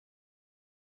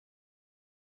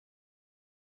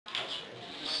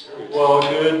Well,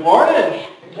 good morning.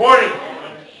 Good morning.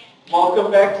 Welcome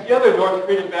back together, North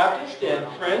Freedom Baptist and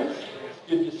friends. It's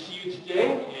good to see you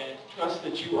today and trust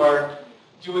that you are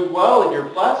doing well and you're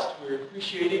blessed. We're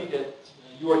appreciating that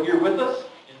you are here with us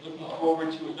and looking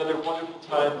forward to another wonderful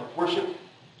time of worship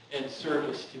and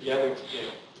service together today.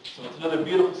 So it's another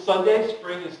beautiful Sunday.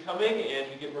 Spring is coming and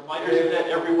we get reminders of that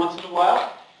every once in a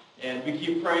while. And we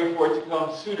keep praying for it to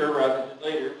come sooner rather than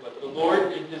later. But the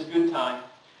Lord, in His good time,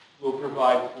 will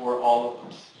provide for all of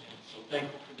us. And so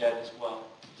thankful for that as well.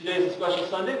 Today is a special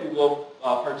Sunday. We will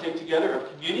partake together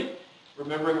of communion,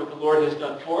 remembering what the Lord has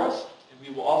done for us. And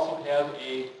we will also have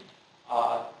a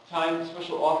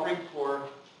special offering for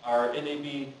our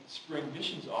NAB Spring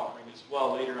Missions offering as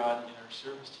well later on in our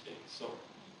service today. So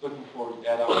looking forward to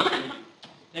that opportunity.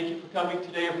 Thank you for coming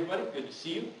today, everybody. Good to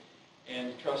see you.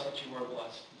 And trust that you are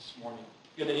blessed this morning.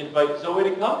 I'm going to invite Zoe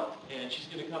to come, and she's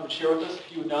going to come and share with us a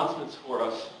few announcements for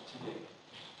us today.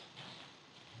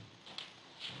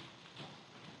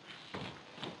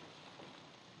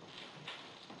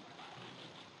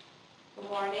 Good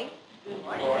morning. Good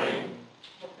morning.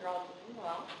 Hope you're all doing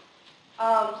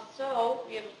well. So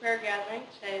we have a prayer gathering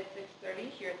today at 6:30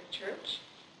 here at the church.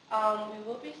 We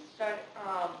will be starting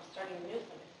a new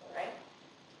Sunday school, right?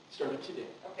 Starting today.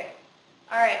 Okay.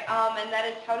 All right. And that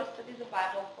is how to study the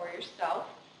Bible for yourself.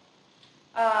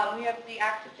 We have the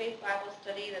Active Faith Bible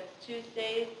Study. That's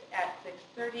Tuesdays at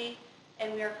 6:30,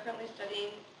 and we are currently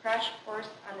studying Crash Course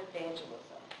on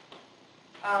Evangelism.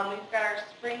 We've got our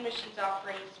Spring Missions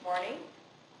offering this morning.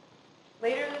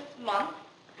 Later this month,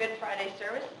 Good Friday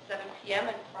service at 7 p.m.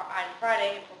 on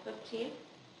Friday, April 15th.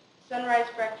 Sunrise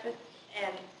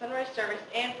service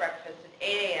and breakfast at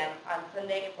 8 a.m. on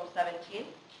Sunday, April 17th.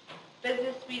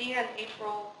 Business meeting on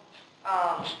April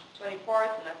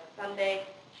 24th, and that's Sunday.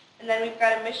 And then we've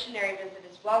got a missionary visit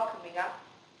as well coming up,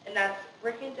 and that's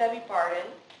Rick and Debbie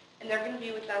Barden, and they're going to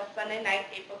be with us Sunday night,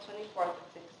 April 24th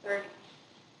at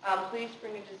 6:30. Please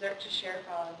bring a dessert to share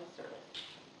following the service.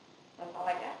 That's all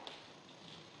I got.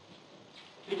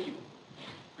 Thank you.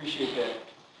 Appreciate that.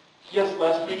 Yes,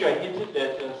 last week I hinted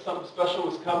that something special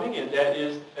was coming, and that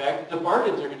is the fact that the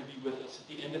Bardens are going to be with us at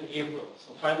the end of April.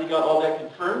 So finally got all that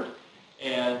confirmed.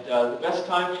 And the best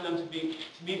time for them to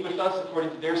meet with us,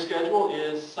 according to their schedule,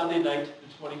 is Sunday night,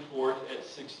 the 24th at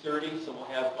 6:30. So we'll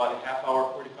have about a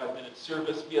half-hour, 45-minute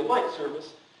service, be a light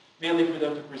service, mainly for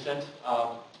them to present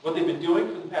what they've been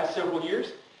doing for the past several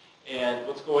years and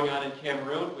what's going on in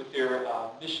Cameroon with their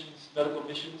medical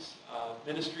missions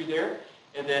ministry there.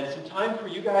 And then some time for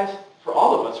you guys, for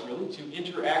all of us really, to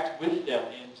interact with them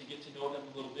and to get to know them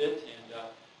a little bit and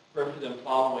pray for them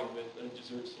following with a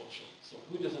dessert social. So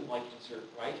who doesn't like dessert,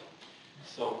 right?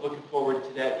 So looking forward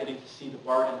to that, getting to see the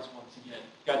Bardens once again.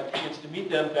 Got a chance to meet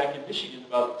them back in Michigan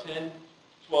about 10,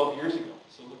 12 years ago.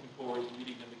 So looking forward to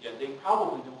meeting them again. They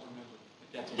probably don't remember, but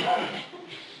that's okay.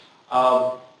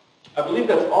 I believe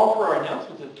that's all for our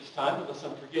announcements at this time, unless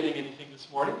I'm forgetting anything this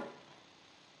morning.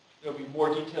 There'll be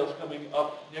more details coming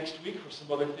up next week for some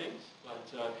other things. But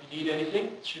if you need anything,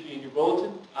 it should be in your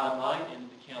bulletin, online, and in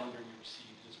the calendar you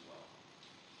received as well.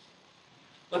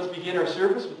 Let's begin our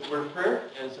service with a word of prayer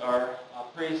as our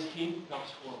praise team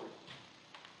comes forward.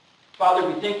 Father,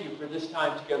 we thank you for this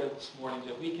time together this morning,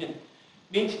 that we can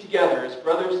meet together as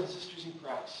brothers and sisters in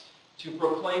Christ to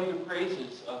proclaim the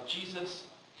praises of Jesus,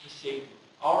 the Savior,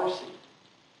 our Savior,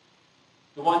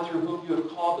 the one through whom you have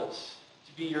called us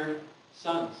to be your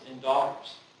sons and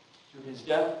daughters. Through his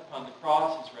death upon the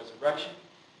cross, his resurrection,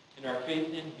 and our faith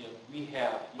in him, we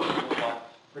have eternal life,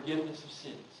 forgiveness of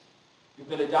sins. We've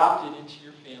been adopted into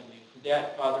your family. For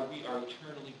that, Father, we are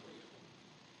eternally grateful.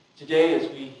 Today, as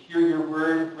we hear your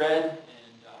word read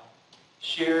and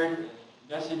shared, and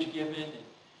message given, and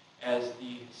as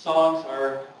the songs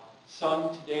are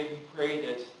sung today, we pray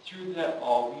that through that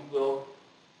all we will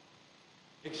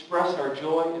express our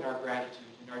joy and our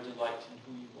gratitude and our delight in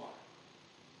who you are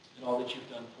and all that you've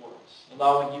done for us,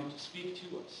 allowing you to speak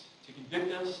to us, to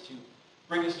convict us, to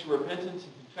bring us to repentance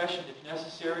and confession if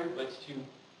necessary, but to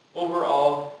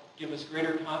overall give us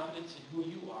greater confidence in who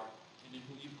you are and in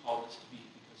who you've called us to be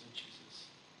because of Jesus.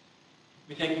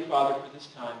 We thank you, Father, for this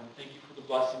time. We thank you for the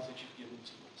blessings that you've given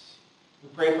to us. We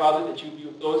pray, Father, that you be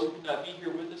with those who could not be here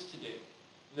with us today,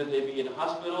 whether they be in a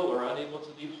hospital or unable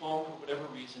to leave home for whatever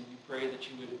reason. We pray that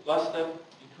you would bless them,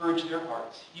 encourage their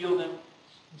hearts, heal them,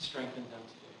 and strengthen them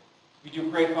today. We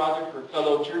do pray, Father, for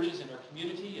fellow churches in our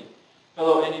community and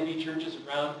fellow NAB churches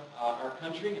around our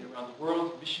country and around the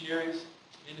world, missionaries,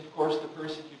 and of course the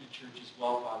persecuted church as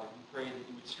well, Father. We pray that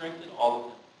you would strengthen all of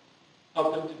them.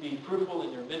 Help them to be fruitful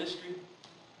in their ministry,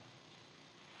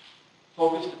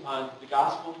 focused upon the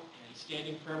gospel and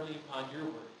standing firmly upon your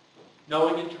word.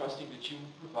 knowing and trusting that you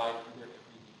will provide for their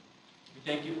every need. We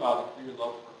thank you, Father, for your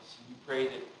love for us, and we pray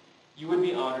that you would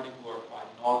be honored and glorified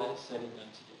in all that is said and done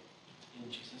today.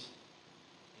 In Jesus'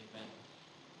 name, amen.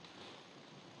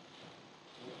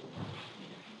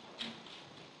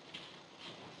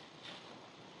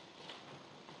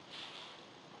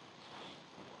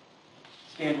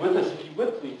 Stand with us, if you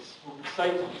would, please. We'll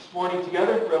recite this morning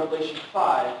together Revelation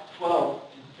 5, 12,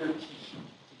 and 13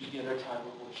 to begin our time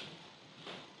of worship.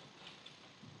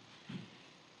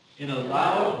 In a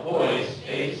loud voice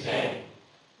they sang,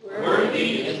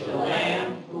 "Worthy is the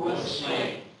Lamb who was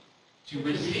slain, to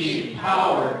receive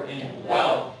power and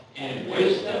wealth and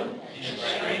wisdom and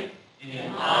strength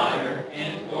and honor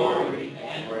and glory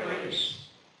and grace."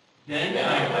 Then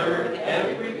I heard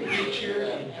every creature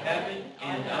in heaven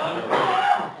and on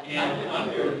earth and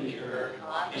under the earth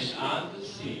and on the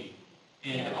sea,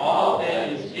 and all that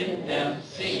is in them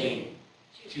singing,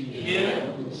 "To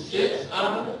him who sits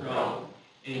on the throne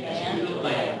and to the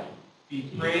Lamb be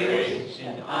praise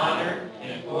and honor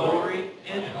and glory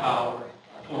and power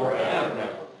forever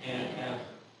and ever."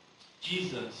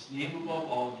 Jesus, name above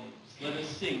all names, let us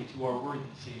sing to our worthy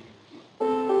Savior.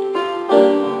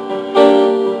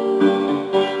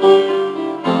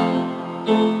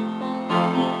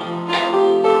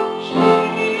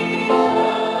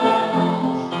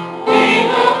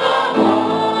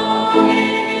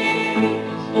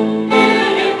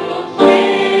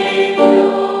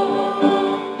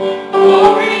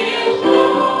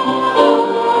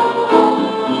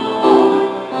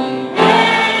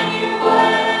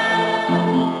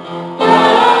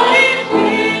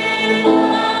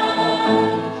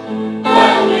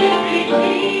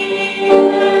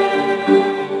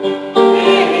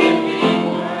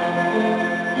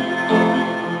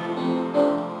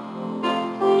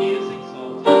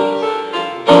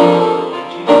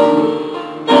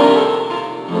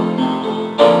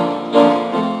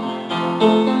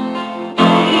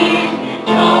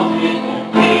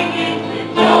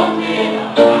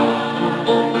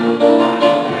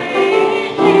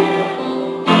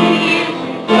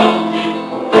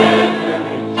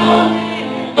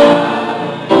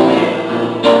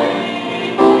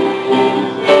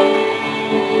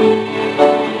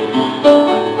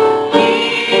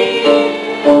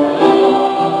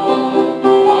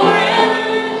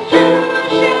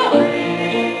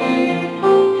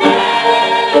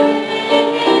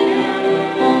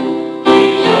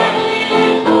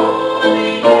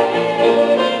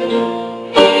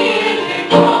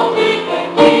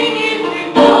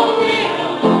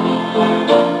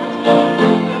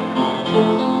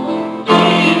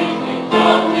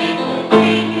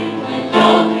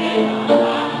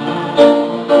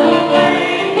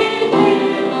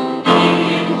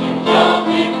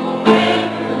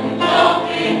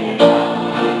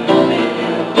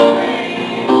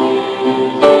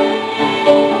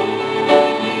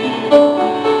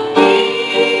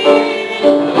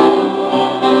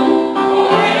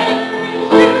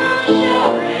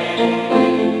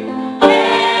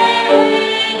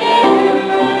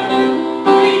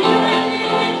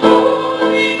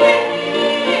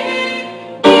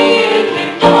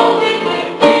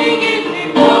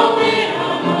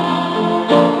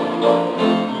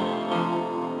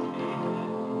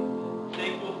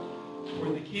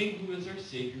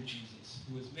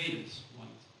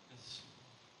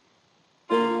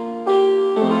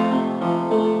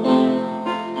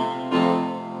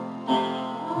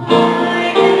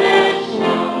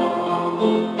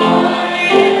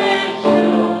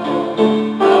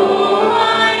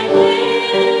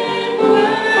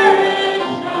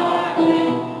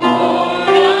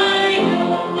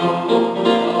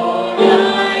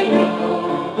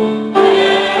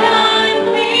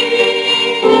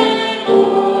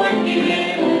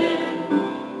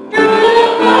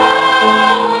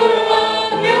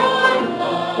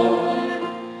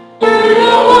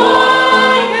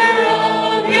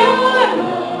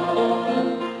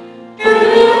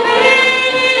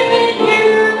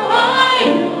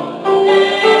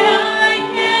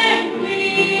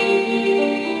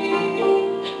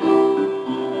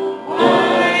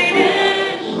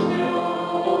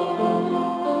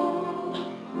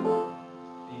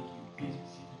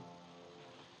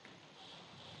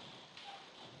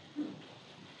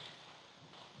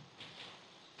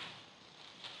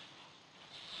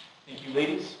 Thank you,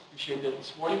 ladies. Appreciate that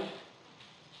this morning.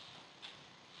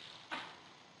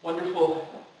 Wonderful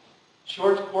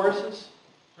short choruses,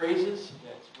 praises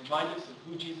that remind us of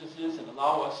who Jesus is and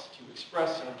allow us to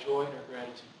express our joy and our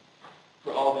gratitude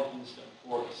for all that he has done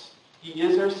for us. He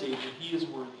is our Savior. He is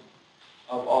worthy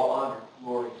of all honor,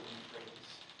 glory, and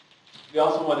praise. We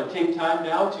also want to take time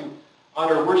now to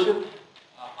honor worship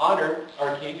honor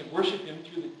our King and worship Him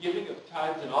through the giving of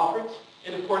tithes and offerings.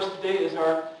 And of course, today is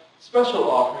our special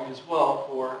offering as well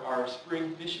for our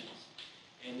spring missions.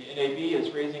 And the NAB is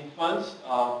raising funds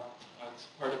as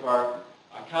part of our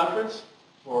conference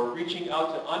for reaching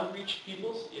out to unreached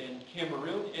peoples in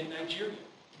Cameroon and Nigeria.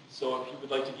 So if you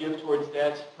would like to give towards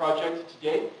that project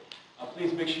today,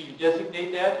 please make sure you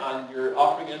designate that on your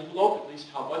offering envelope, at least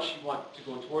how much you want to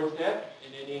go towards that.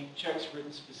 And any checks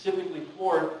written specifically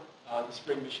for the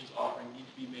spring missions offering need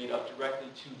to be made up directly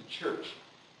to the church.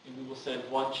 And we will send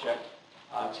one check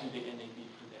to the NAB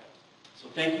for that. So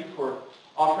thank you for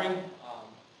offering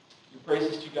your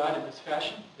praises to God in this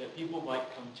fashion, that people might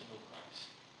come to know Christ.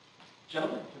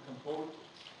 Gentlemen, if you come forward, please.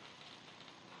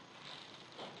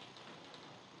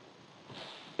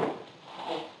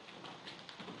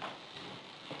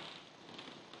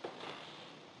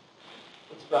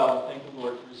 Let's bow and thank the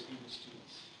Lord for His goodness to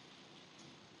us.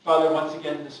 Father, once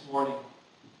again this morning,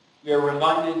 we are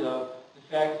reminded of the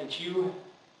fact that you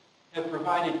have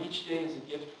provided each day as a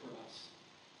gift for us.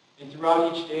 And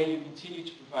throughout each day, you continue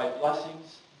to provide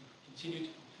blessings. Continue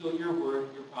to fulfill your word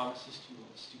and your promises to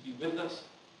us, to be with us,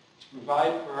 to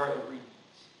provide for our every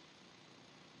needs.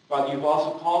 Father, you've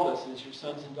also called us as your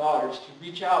sons and daughters to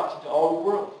reach out into all the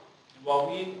world. And while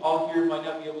we all here might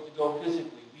not be able to go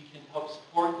physically, we can help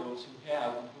support those who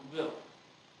have and who will.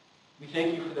 We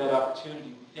thank you for that opportunity.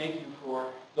 We thank you for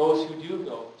those who do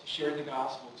go to share the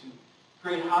gospel, to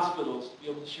create hospitals, to be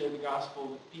able to share the gospel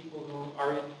with people who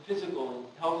are in physical and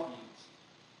health needs,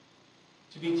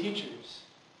 to be teachers,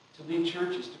 to lead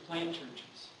churches, to plant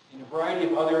churches, in a variety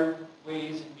of other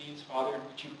ways and means, Father, in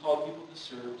which you've called people to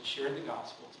serve, to share the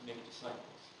gospel, to make disciples.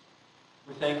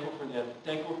 We're thankful for them. We're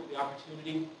thankful for the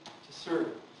opportunity to serve,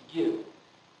 to give.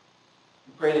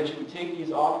 We pray that you would take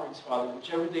these offerings, Father,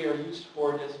 whichever they are used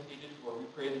for, designated for. We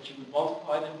pray that you would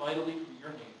multiply them mightily for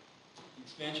your name, the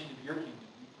expansion of your kingdom.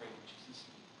 We pray in Jesus'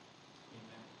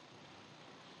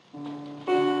 name.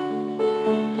 Amen.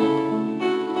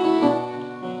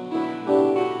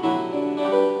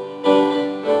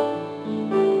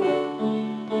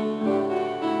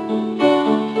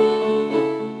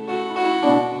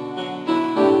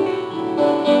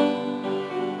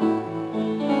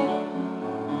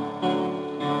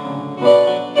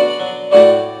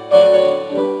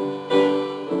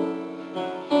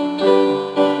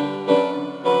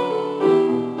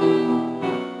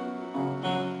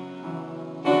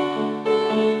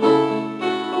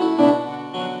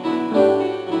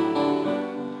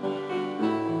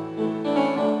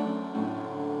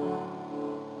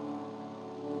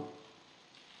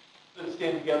 Let's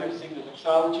stand together, sing the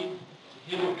doxology, a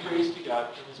hymn of praise to God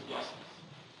for His blessings.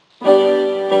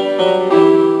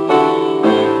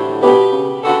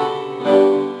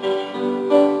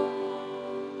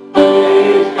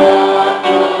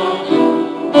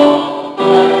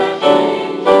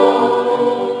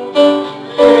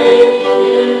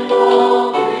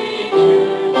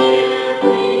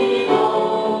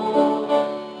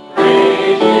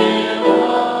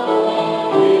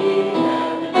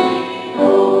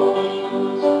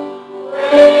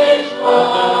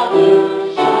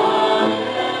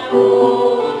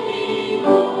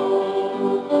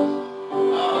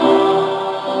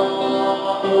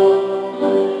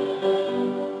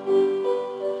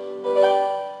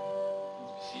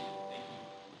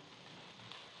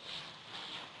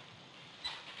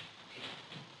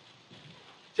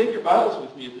 Take your Bibles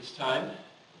with me at this time.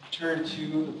 Turn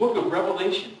to the book of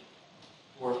Revelation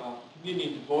for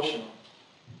communion devotional.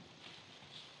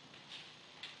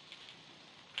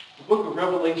 The book of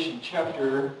Revelation,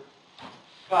 chapter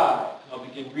 5. I'll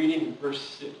begin reading in verse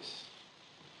 6.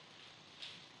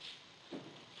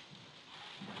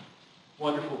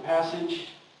 Wonderful passage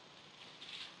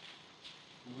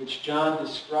in which John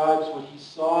describes what he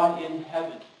saw in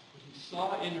heaven, what he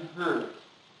saw and heard.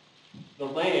 The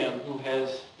Lamb who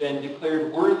has been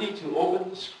declared worthy to open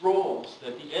the scrolls,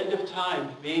 that the end of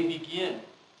time may begin.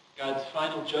 God's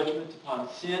final judgment upon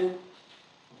sin,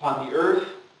 upon the earth,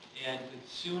 and the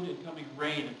soon and coming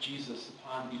reign of Jesus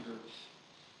upon the earth.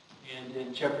 And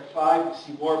in chapter 5, we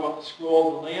see more about the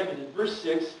scroll of the Lamb. And in verse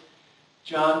 6,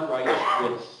 John writes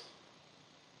this.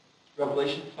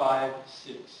 Revelation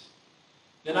 5:6.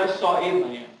 Then I saw a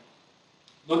lamb,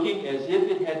 looking as if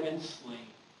it had been slain,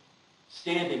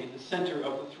 standing in the center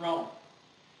of the throne,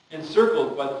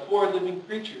 encircled by the 4 living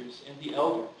creatures and the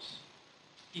elders.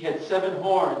 He had 7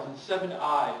 horns and 7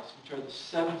 eyes, which are the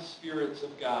 7 spirits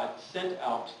of God sent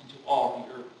out into all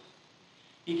the earth.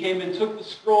 He came and took the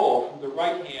scroll from the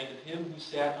right hand of him who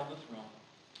sat on the throne.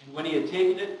 And when he had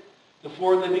taken it, the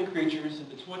 4 living creatures and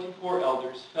the 24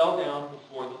 elders fell down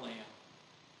before the Lamb.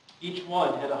 Each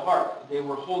one had a harp, and they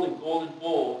were holding golden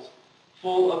bowls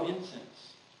full of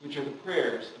incense, which are the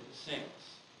prayers of the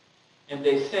saints. And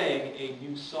they sang a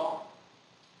new song.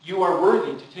 You are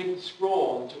worthy to take the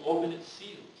scroll and to open its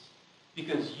seals,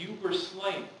 because you were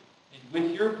slain, and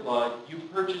with your blood you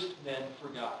purchased men for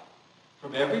God,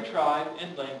 from every tribe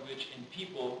and language and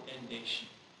people and nation.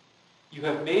 You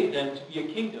have made them to be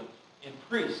a kingdom and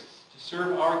priests to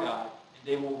serve our God, and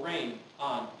they will reign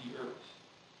on the earth.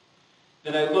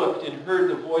 Then I looked and heard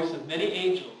the voice of many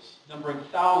angels, numbering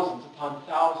thousands upon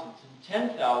thousands, and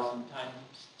 10,000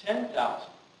 times 10,000.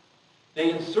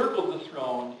 They encircled the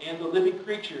throne and the living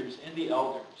creatures and the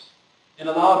elders. In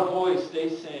a loud voice they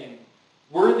sang,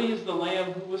 Worthy is the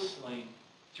Lamb who was slain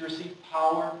to receive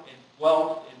power and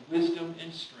wealth and wisdom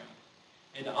and strength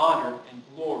and honor and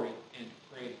glory and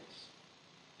praise.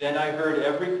 Then I heard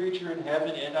every creature in heaven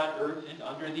and on earth and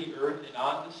under the earth and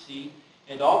on the sea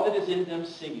and all that is in them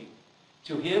singing,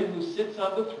 To him who sits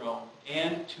on the throne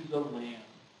and to the Lamb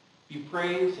be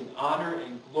praise and honor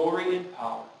and glory and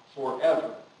power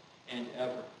forever and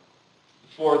ever.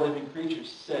 The four living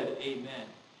creatures said, Amen,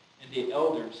 and the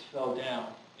elders fell down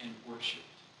and worshipped.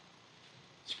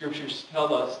 Scriptures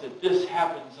tell us that this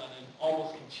happens on an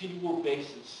almost continual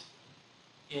basis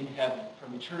in heaven,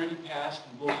 from eternity past,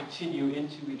 and will continue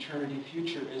into eternity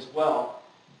future as well.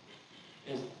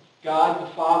 As God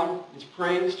the Father is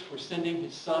praised for sending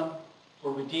his Son,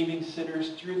 for redeeming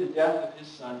sinners through the death of his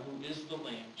Son, who is the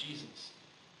Lamb, Jesus,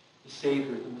 the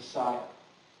Savior, the Messiah.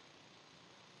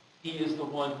 He is the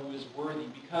one who is worthy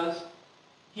because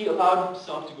he allowed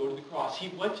himself to go to the cross. He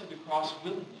went to the cross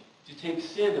willingly to take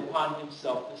sin upon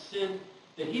himself, the sin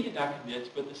that he did not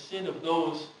commit, but the sin of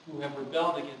those who have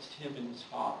rebelled against him and his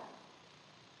Father.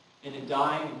 And in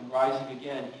dying and rising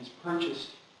again, he's purchased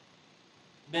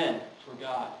men for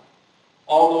God.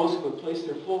 All those who have placed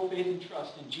their full faith and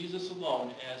trust in Jesus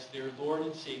alone as their Lord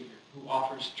and Savior, who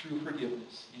offers true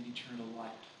forgiveness and eternal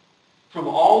life. From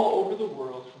all over the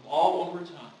world, from all over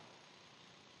time,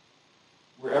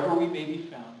 wherever we may be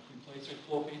found, if we place our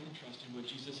full faith and trust in what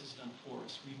Jesus has done for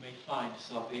us, we may find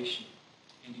salvation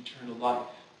and eternal life.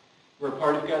 We're a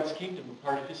part of God's kingdom, we're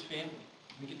part of his family.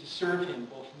 We get to serve him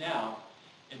both now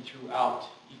and throughout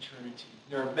eternity.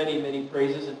 There are many, many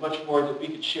praises and much more that we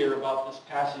could share about this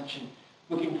passage, and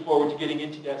looking forward to getting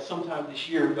into that sometime this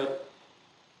year. But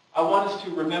I want us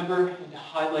to remember and to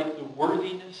highlight the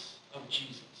worthiness of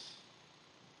Jesus.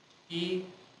 He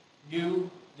knew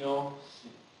no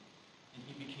sin, and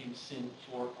he became sin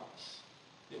for us,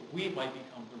 that we might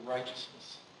become the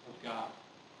righteousness of God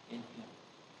in him.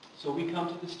 So we come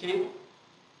to this table,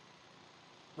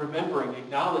 remembering,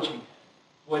 acknowledging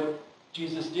what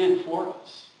Jesus did for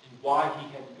us and why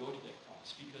he had to go to that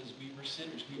cross, because we were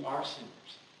sinners. We are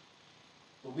sinners.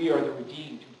 But we are the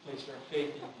redeemed who have placed our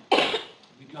faith in him.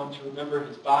 We come to remember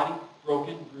his body,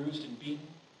 broken, bruised, and beaten.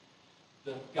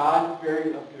 The God,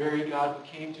 very God who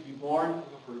came to be born of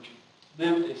a virgin,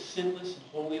 lived a sinless and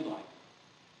holy life,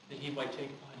 that he might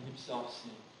take upon himself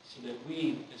sin, so that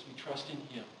we, as we trust in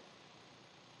him,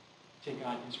 take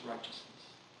on his righteousness.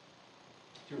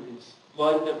 Through his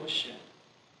blood that was shed,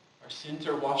 our sins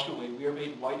are washed away. We are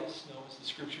made white as snow, as the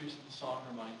scriptures and the song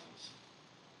reminds us.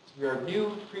 We are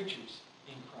new creatures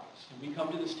in Christ. And we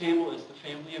come to this table as the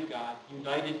family of God,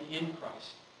 united in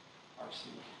Christ, our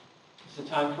Savior. It's a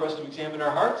time for us to examine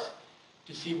our hearts,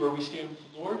 to see where we stand with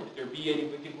the Lord. If there be any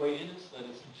wicked way in us, let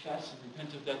us confess and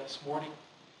repent of that this morning,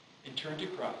 and turn to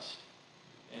Christ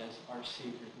as our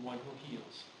Savior, the one who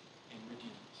heals and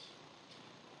redeems.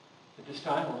 At this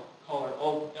time, we'll call our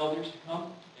elders to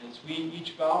come as we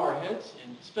each bow our heads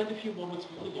and spend a few moments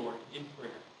with the Lord in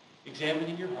prayer,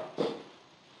 examining your hearts,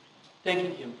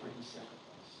 thanking him for his sacrifice.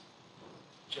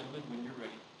 Gentlemen, when you're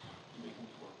ready, you may come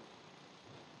forward.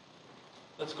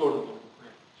 Let's go to the Lord in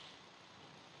prayer.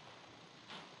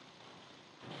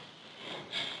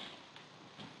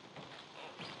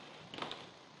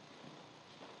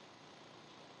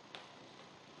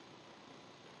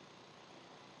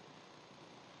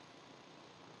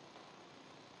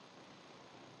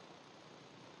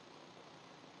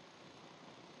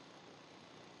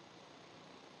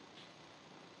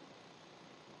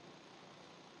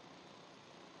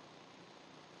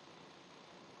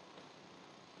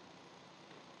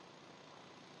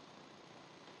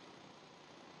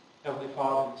 Heavenly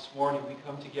Father, this morning we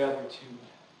come together to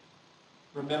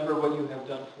remember what you have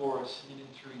done for us in and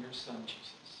through your Son,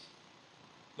 Jesus.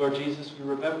 Lord Jesus, we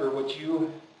remember what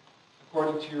you,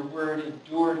 according to your word,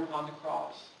 endured upon the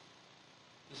cross,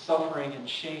 the suffering and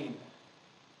shame,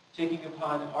 taking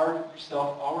upon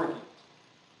yourself our guilt,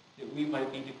 that we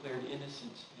might be declared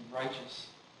innocent and righteous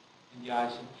in the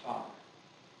eyes of the Father.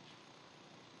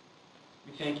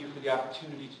 We thank you for the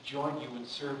opportunity to join you in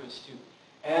service, to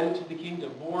add to the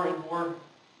kingdom more and more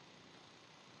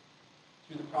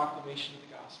through the proclamation of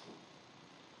the gospel.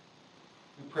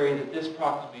 We pray that this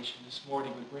proclamation this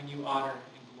morning would bring you honor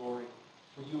and glory,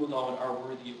 for you alone are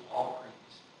worthy of all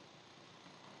praise.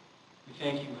 We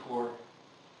thank you for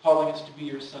calling us to be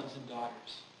your sons and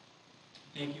daughters.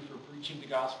 Thank you for preaching the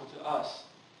gospel to us,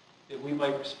 that we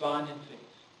might respond in faith,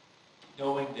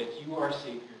 knowing that you are our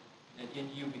Savior, and that in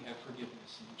you we have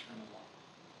forgiveness and eternal life.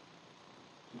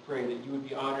 We pray that you would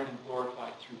be honored and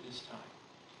glorified through this time.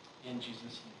 In Jesus'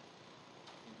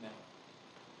 name, amen.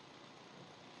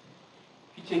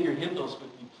 If you take your hymnals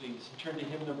with me, please, and turn to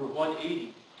hymn number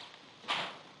 180. A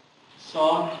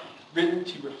song written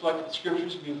to reflect the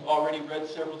scriptures we've already read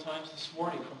several times this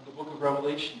morning from the book of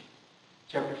Revelation,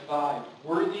 chapter 5.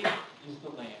 Worthy is the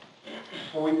Lamb.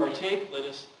 Before we partake, let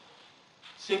us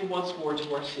sing once more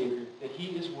to our Savior that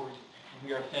he is worthy, and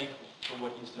we are thankful for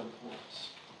what he has done for us.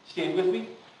 Stand with me.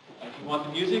 If you want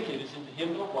the music, it is in the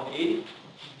hymnal, 180.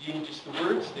 If you need just the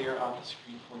words, they are on the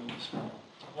screen for you this morning.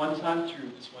 One time through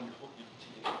this wonderful hymn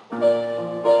today.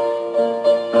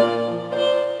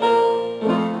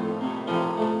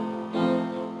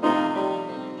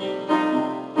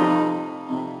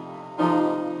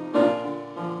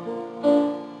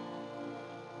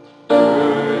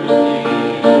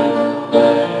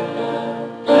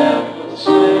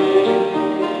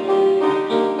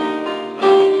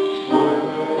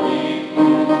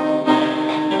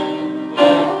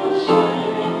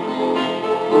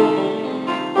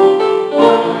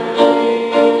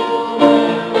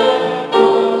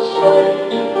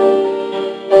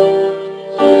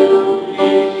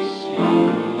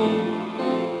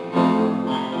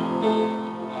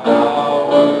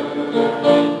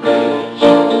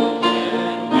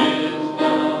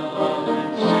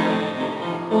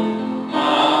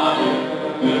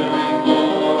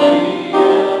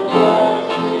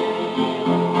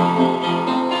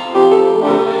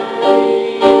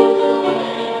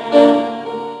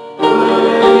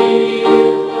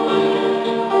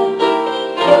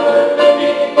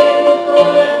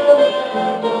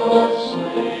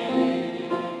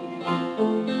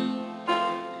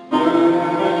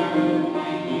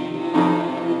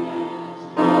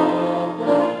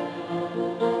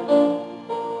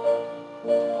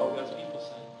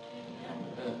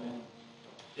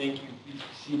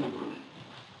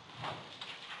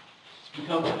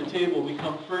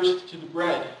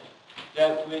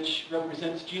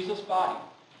 Jesus' body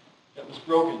that was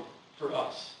broken for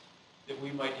us, that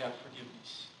we might have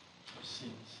forgiveness of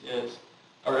sins. As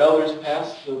our elders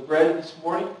pass the bread this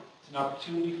morning, it's an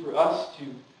opportunity for us to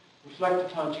reflect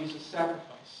upon Jesus'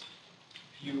 sacrifice.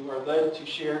 If you are led to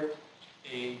share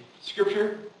a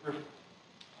scripture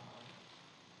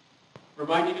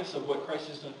reminding us of what Christ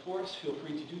has done for us, feel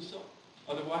free to do so.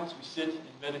 Otherwise, we sit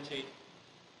and meditate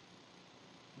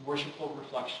in worshipful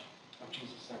reflection of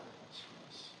Jesus' sacrifice for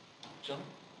us. John?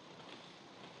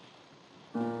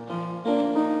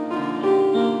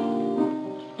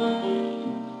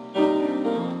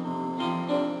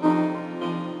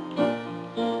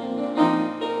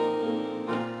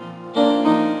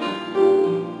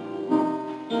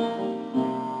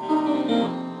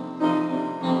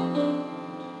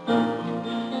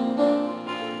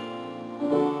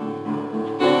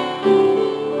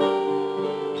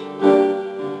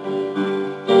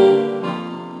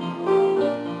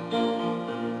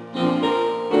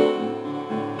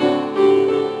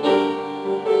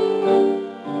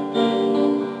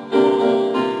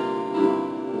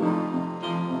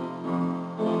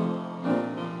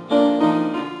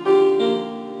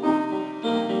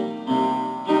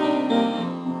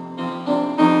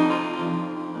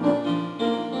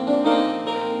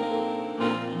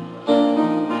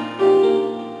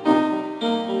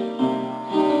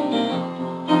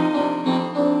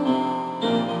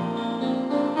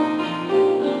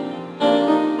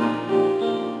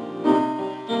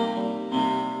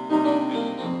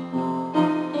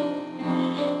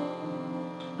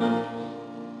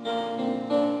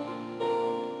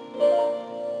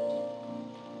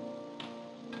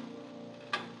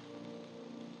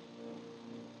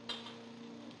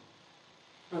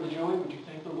 Brother Joey, would you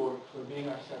thank the Lord for being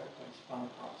our sacrifice upon the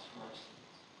cross for our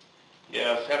sins?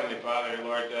 Yes, Heavenly Father,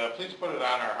 Lord, please put it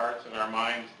on our hearts and our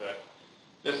minds that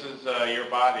this is your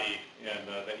body and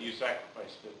that you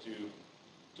sacrificed it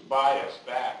to buy us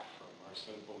back from our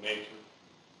sinful nature,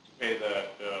 to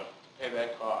pay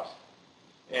that cost.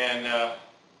 And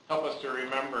help us to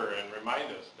remember and remind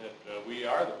us that we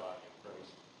are the body of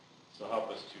Christ. So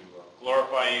help us to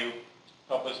glorify you,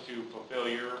 help us to fulfill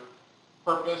your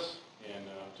purpose, and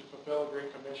to fulfill a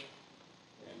great commission.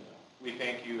 And we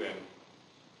thank you, and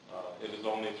it is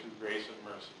only through grace and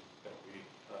mercy that we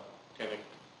can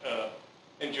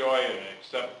enjoy and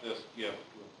accept this gift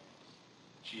with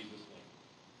Jesus'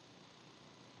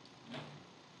 name.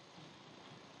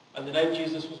 On the night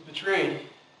Jesus was betrayed,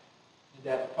 in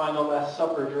that final Last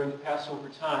Supper during the Passover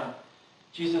time,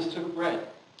 Jesus took bread,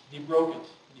 he broke it,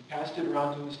 and he passed it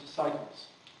around to his disciples.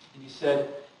 And he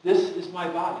said, "This is my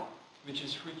body, which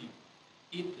is for you.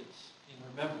 Eat this in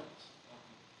remembrance of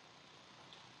me."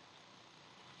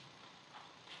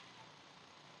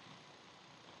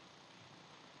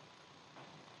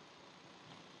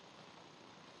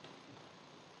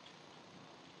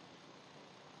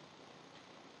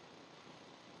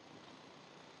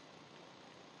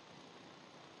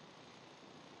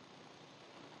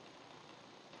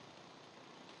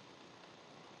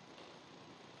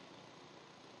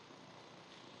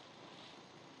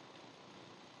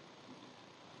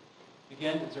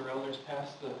 Again, as our elders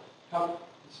pass the cup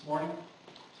this morning,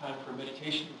 time for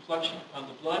meditation, reflection on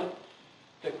the blood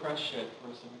that Christ shed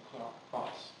for us on the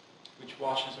cross, which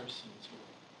washes our sins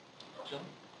away. John?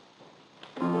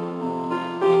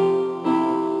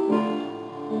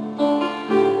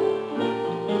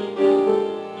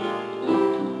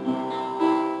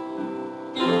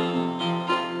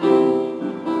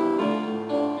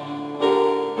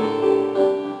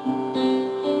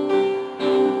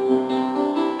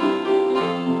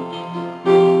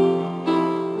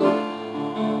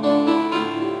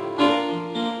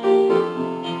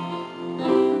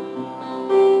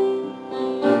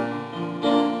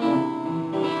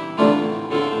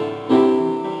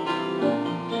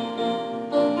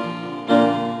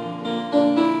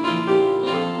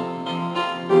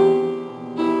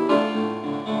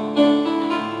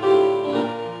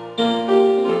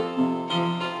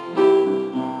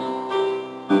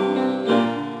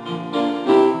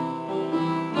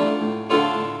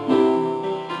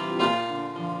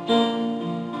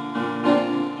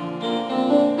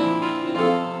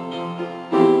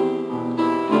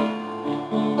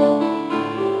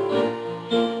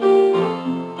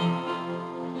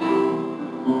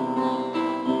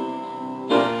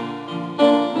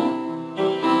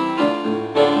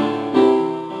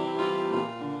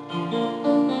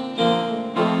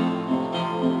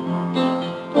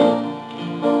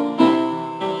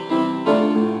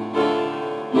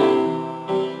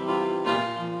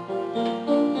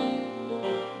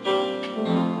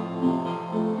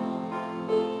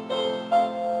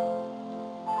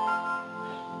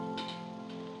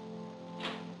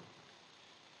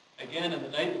 Again, on the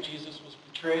night that Jesus was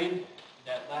betrayed,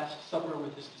 that Last Supper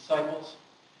with his disciples,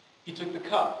 he took the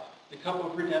cup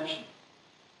of redemption,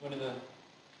 one of the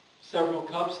several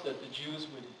cups that the Jews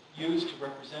would use to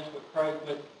represent what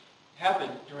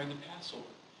happened during the Passover,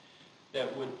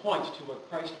 that would point to what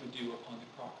Christ would do upon the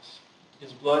cross.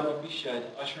 His blood would be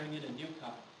shed, ushering in a new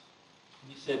covenant.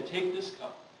 And he said, "Take this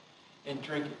cup and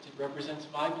drink it. It represents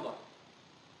my blood.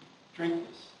 Drink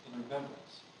this in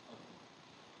remembrance of me."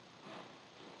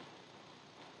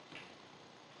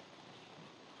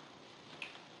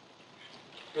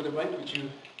 Brother Mike, would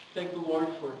you thank the Lord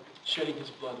for shedding his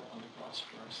blood upon the cross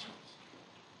for our sins?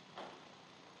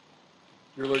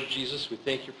 Dear Lord Jesus, we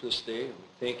thank you for this day, and we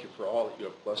thank you for all that you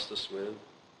have blessed us with.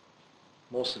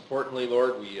 Most importantly,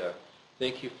 Lord, we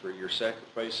thank you for your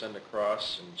sacrifice on the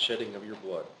cross and shedding of your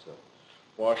blood to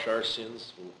wash our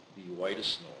sins will be white as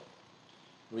snow.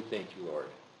 We thank you, Lord.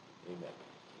 Amen.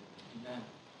 Amen.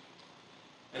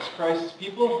 As Christ's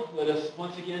people, let us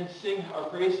once again sing our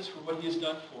praises for what he has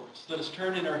done for us. Let us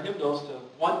turn in our hymnals to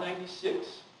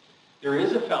 196. There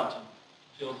is a fountain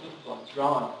filled with blood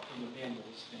drawn from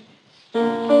Emmanuel's veins.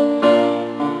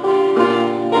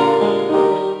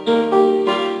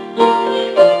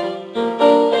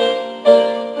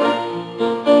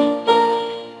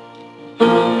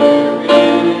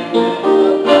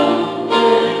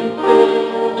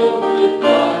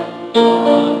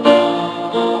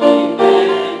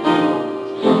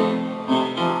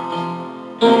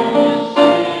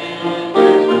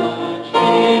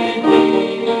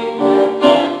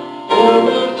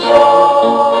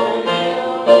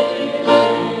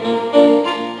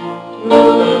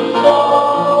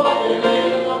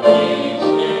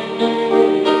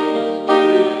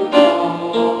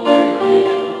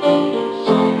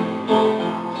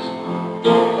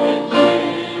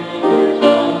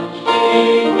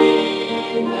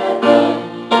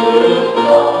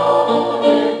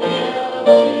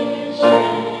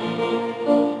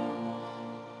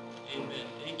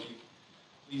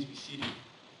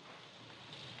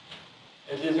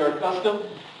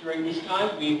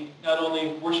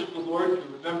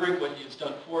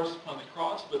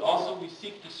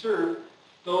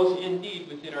 those in need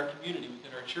within our community,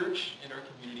 within our church and our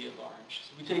community at large.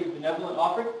 So we take a benevolent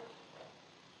offering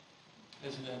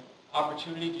as an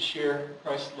opportunity to share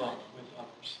Christ's love with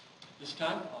others. At this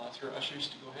time, I'll ask our ushers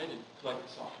to go ahead and collect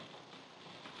this offering.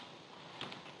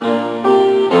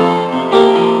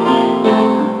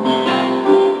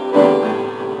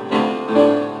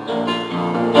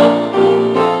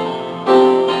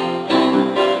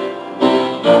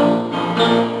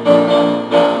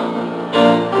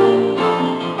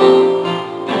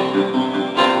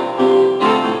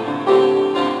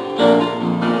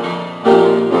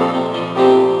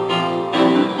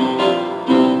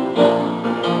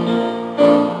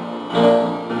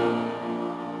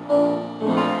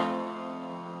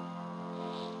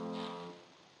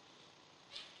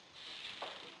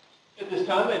 At this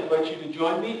time, I invite you to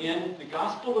join me in the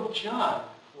Gospel of John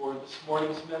for this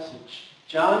morning's message.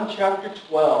 John chapter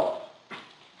 12. We'll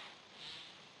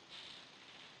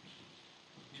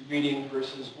be reading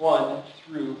verses 1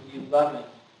 through 11.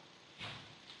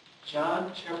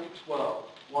 John chapter 12,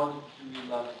 1 through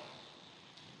 11.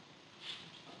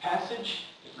 A passage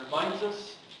that reminds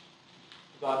us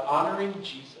about honoring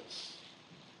Jesus.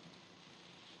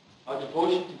 Our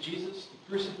devotion to Jesus, the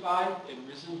crucified and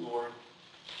risen Lord,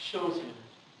 shows him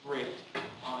great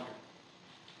honor.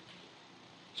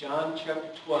 John chapter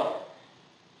 12,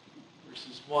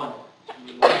 verses 1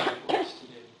 through 11 for us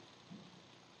today.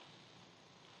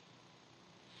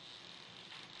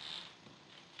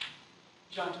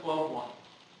 John 12:1.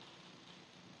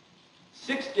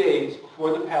 6 days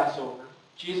before the Passover,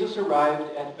 Jesus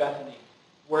arrived at Bethany,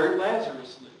 where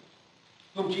Lazarus lived,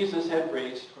 whom Jesus had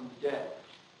raised from the dead.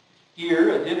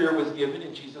 Here a dinner was given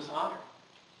in Jesus' honor.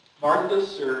 Martha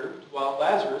served, while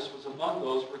Lazarus was among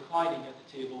those reclining at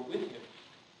the table with him.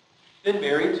 Then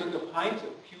Mary took a pint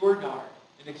of pure nard,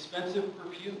 an expensive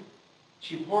perfume.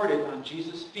 She poured it on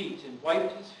Jesus' feet and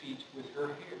wiped his feet with her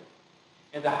hair.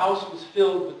 And the house was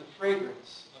filled with the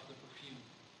fragrance of the perfume.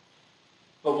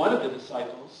 But one of his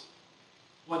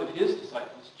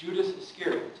disciples, Judas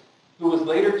Iscariot, who was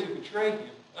later to betray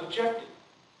him, objected.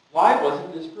 Why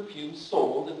wasn't this perfume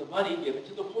sold and the money given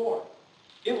to the poor?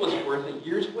 It was worth a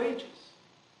year's wages.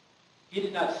 He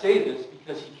did not say this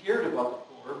because he cared about the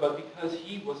poor, but because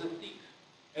he was a thief.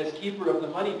 As keeper of the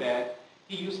money bag,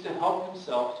 he used to help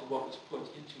himself to what was put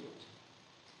into it.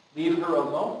 Leave her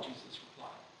alone, Jesus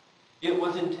replied. It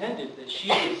was intended that she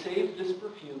would save this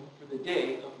perfume for the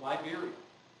day of my burial.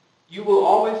 You will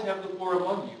always have the poor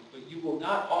among you, but you will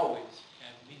not always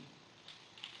have me.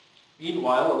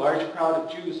 Meanwhile, a large crowd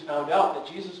of Jews found out that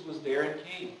Jesus was there and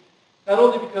came, not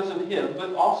only because of him,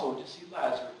 but also to see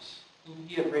Lazarus, whom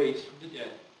he had raised from the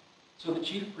dead. So the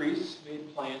chief priests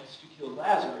made plans to kill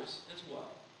Lazarus as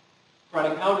well. For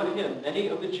on account of him, many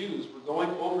of the Jews were going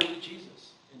over to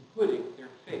Jesus and putting their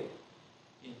faith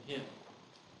in him.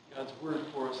 God's word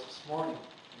for us this morning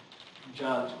from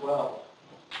John 12.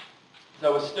 As I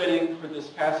was studying for this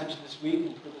passage this week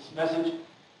and for this message,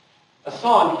 a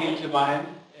song came to mind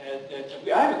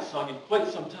that I haven't sung in quite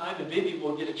some time, and maybe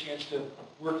we'll get a chance to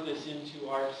work this into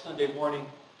our Sunday morning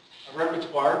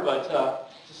repertoire, but it's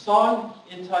a song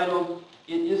entitled,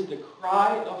 "It is the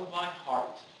Cry of My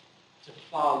Heart to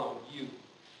Follow You."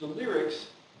 The lyrics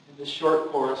in this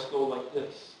short chorus go like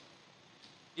this.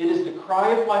 It is the cry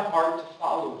of my heart to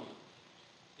follow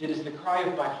you. It is the cry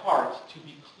of my heart to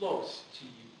be close to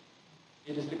you.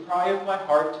 It is the cry of my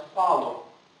heart to follow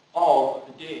all of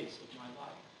the days of my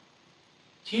life.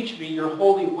 Teach me your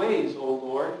holy ways, O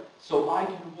Lord, so I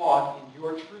can walk in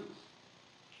your truth.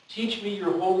 Teach me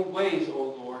your holy ways, O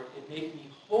Lord, and make me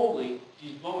wholly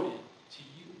devoted to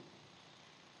you.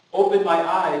 Open my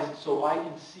eyes so I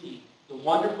can see the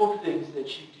wonderful things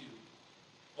that you do.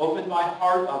 Open my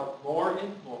heart up more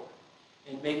and more,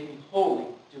 and make me wholly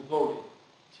devoted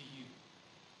to you.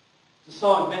 The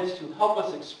song meant to help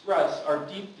us express our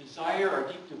deep desire, our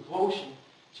deep devotion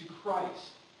to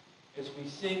Christ as we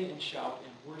sing and shout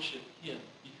and worship him,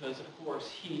 because, of course,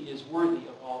 he is worthy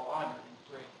of all honor and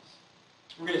praise.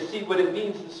 We're going to see what it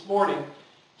means this morning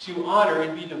to honor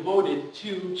and be devoted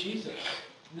to Jesus.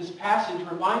 And this passage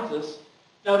reminds us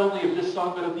not only of this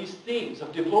song, but of these themes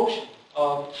of devotion,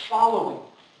 of following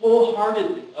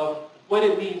wholeheartedly, of what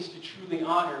it means to truly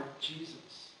honor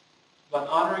Jesus, about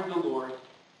honoring the Lord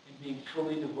and being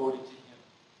fully devoted to him.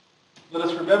 Let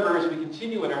us remember as we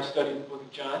continue in our study of the book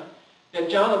of John, that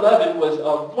John 11 was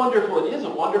it is a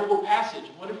wonderful passage,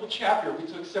 a wonderful chapter. We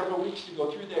took several weeks to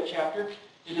go through that chapter.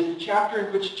 It is the chapter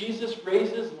in which Jesus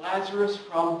raises Lazarus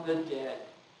from the dead.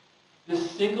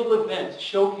 This single event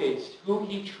showcased who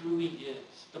he truly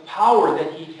is, the power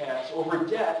that he has over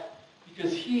death,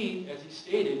 because he, as he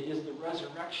stated, is the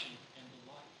resurrection and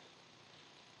the life.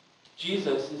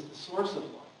 Jesus is the source of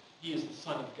life. He is the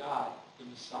Son of God, the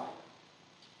Messiah.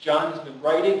 John has been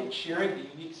writing and sharing the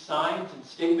unique signs and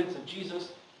statements of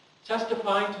Jesus,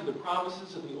 testifying to the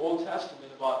promises of the Old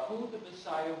Testament about who the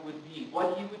Messiah would be,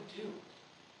 what he would do,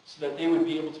 so that they would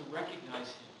be able to recognize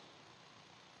him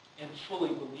and fully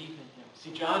believe in him.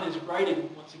 See, John is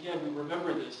writing, once again, we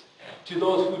remember this, to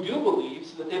those who do believe,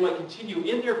 so that they might continue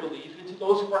in their belief, and to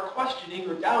those who are questioning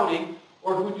or doubting,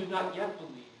 or who do not yet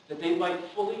believe, that they might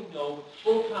fully know with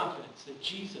full confidence that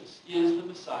Jesus is the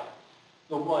Messiah,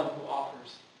 the one who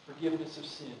offers forgiveness of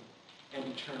sin and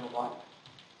eternal life,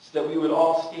 so that we would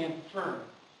all stand firm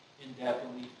in that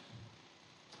belief.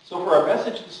 So for our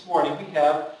message this morning, we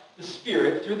have the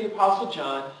Spirit, through the Apostle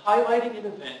John, highlighting an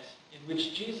event in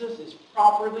which Jesus is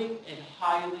properly and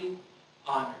highly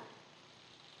honored.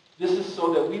 This is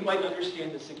so that we might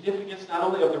understand the significance not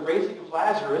only of the raising of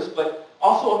Lazarus, but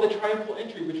also of the triumphal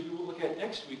entry, which we will look at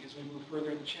next week as we move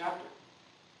further in the chapter.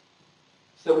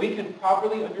 So that we can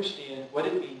properly understand what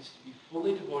it means to be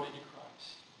fully devoted to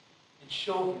Christ and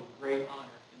show him great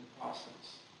honor in the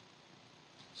process.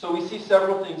 So we see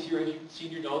several things here, as you can see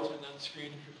in your notes and on the screen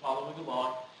if you're following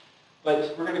along.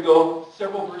 But we're going to go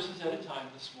several verses at a time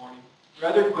this morning,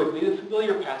 rather quickly, a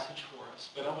familiar passage for us,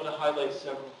 but I want to highlight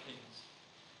several things.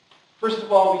 First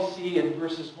of all, we see in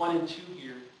verses 1 and 2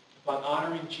 here about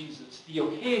honoring Jesus, the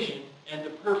occasion and the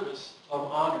purpose of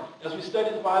honor. As we study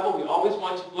the Bible, we always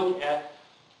want to look at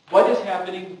what is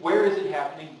happening, where is it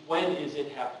happening, when is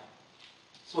it happening.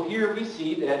 So here we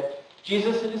see that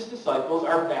Jesus and his disciples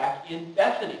are back in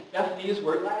Bethany. Bethany is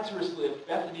where Lazarus lived.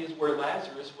 Bethany is where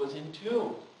Lazarus was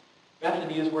entombed.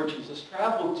 Bethany is where Jesus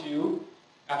traveled to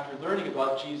after learning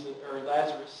about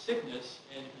Lazarus' sickness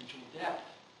and eventual death.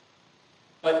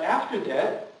 But after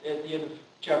that, at the end of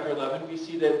chapter 11, we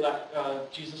see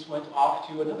that Jesus went off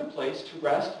to another place to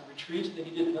rest and retreat, and then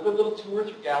he did another little tour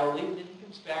through Galilee, and then he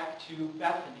comes back to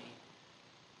Bethany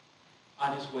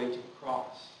on his way to the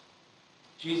cross.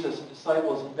 Jesus and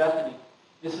disciples in Bethany.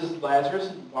 This is Lazarus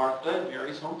and Martha and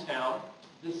Mary's hometown.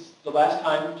 The last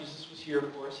time Jesus was here,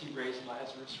 of course, he raised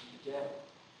Lazarus from the dead.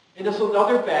 And so now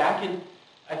they're back, and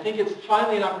I think it's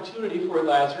finally an opportunity for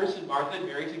Lazarus and Martha and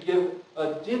Mary to give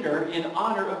a dinner in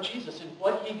honor of Jesus and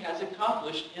what he has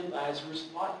accomplished in Lazarus'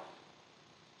 life.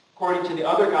 According to the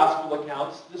other gospel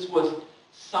accounts, this was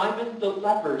Simon the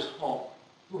leper's home,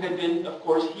 who had been, of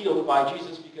course, healed by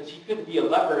Jesus because he couldn't be a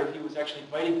leper if he was actually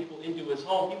inviting people into his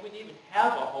home. He wouldn't even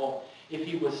have a home if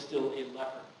he was still a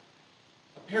leper.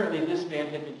 Apparently, this man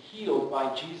had been healed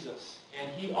by Jesus, and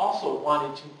he also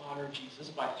wanted to honor Jesus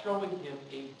by throwing him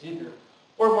a dinner,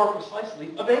 or more precisely,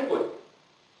 a banquet.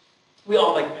 We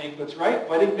all like banquets, right?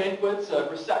 Wedding banquets,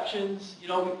 receptions. You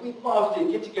know, we love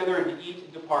to get together and to eat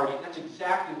and to party. That's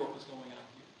exactly what was going on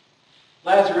here.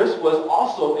 Lazarus was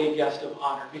also a guest of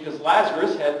honor because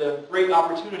Lazarus had the great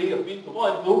opportunity of being the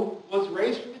one who was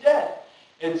raised from the dead.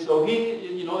 And so he,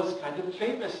 is kind of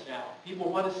famous now.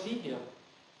 People want to see him.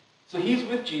 So he's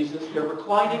with Jesus. They're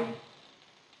reclining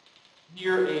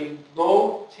near a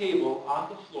low table on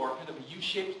the floor, kind of a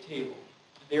U-shaped table.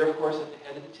 And they're, of course, at the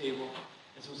head of the table,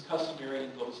 as was customary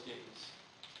in those days.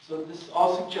 So this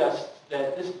all suggests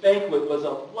that this banquet was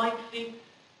a lengthy,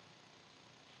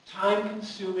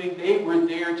 time-consuming. They were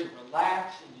there to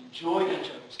relax and enjoy each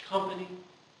other's company,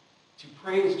 to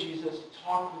praise Jesus, to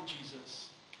talk with Jesus,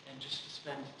 and just to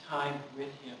spend time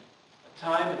with him. A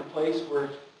time and a place where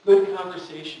good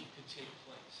conversation could take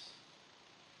place.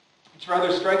 It's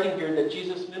rather striking here that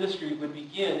Jesus' ministry would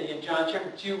begin in John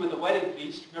chapter 2 with a wedding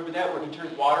feast. Remember that, where he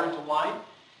turned water into wine?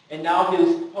 And now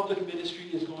his public ministry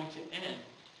is going to end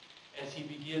as he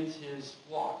begins his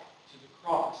walk to the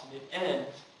cross. And it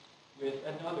ends with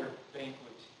another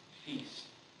banquet feast.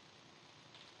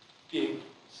 Big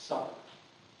supper.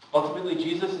 Ultimately,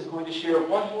 Jesus is going to share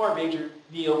one more major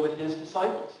meal with his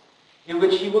disciples, in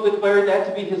which he will declare that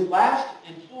to be his last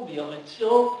and full meal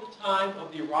until the time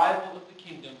of the arrival of the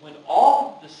kingdom, when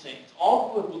all the saints,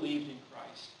 all who have believed in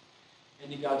Christ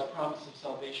and in God's promise of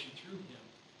salvation through him,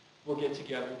 will get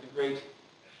together at the great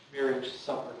marriage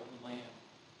supper of the Lamb.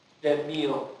 That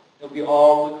meal that we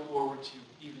all look forward to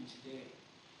even today.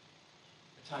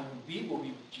 A time when we will be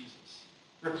with Jesus,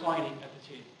 reclining at the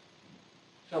table,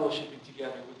 fellowshipping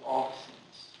together with all the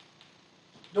saints.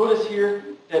 Notice here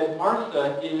that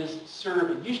Martha is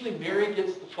serving. Usually Mary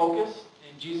gets the focus,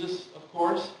 and Jesus, of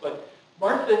course, but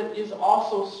Martha is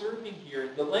also serving here.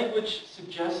 The language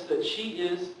suggests that she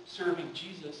is serving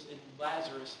Jesus and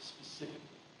Lazarus specifically.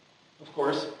 Of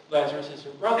course, Lazarus is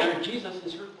her brother, and Jesus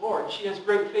is her Lord. She has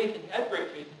great faith and had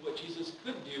great faith in what Jesus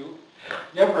could do,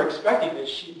 never expecting that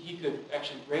he could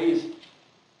actually raise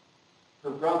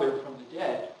her brother from the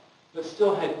dead. but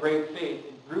still had great faith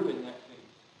and grew in that faith.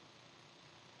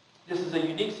 This is a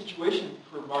unique situation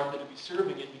for Martha to be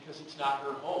serving in because it's not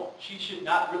her home. She should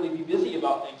not really be busy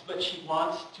about things, but she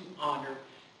wants to honor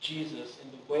Jesus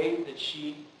in the way that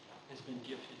she has been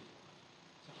gifted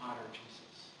to honor Jesus.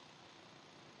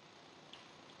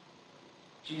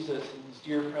 Jesus and his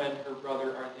dear friend, her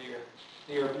brother, are there.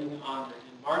 They are being honored.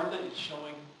 And Martha is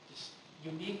showing this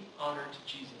unique honor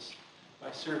to Jesus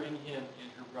by serving him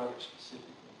and her brother specifically.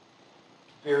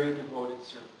 Very devoted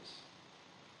service.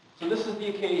 So this is the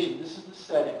occasion, this is the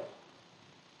setting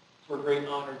for great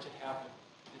honor to happen.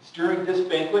 It's during this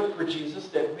banquet for Jesus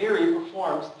that Mary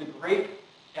performs the great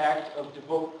act of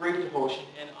great devotion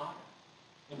and honor.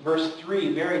 In verse 3,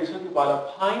 Mary took about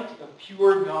a pint of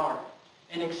pure nard,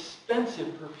 an expensive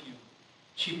perfume.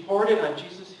 She poured it on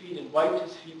Jesus' feet and wiped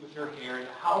his feet with her hair, and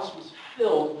the house was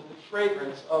filled with the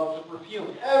fragrance of the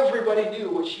perfume. Everybody knew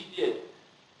what she did,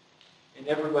 and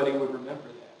everybody would remember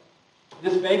that.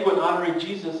 This banquet honoring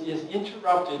Jesus is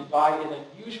interrupted by an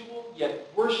unusual yet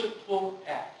worshipful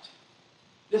act.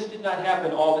 This did not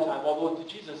happen all the time, although to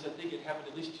Jesus I think it happened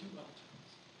at least 2 other times.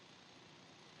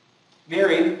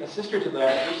 Mary, a sister to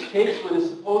Lazarus, takes what is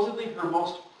supposedly her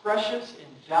most precious and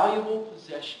valuable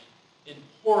possession and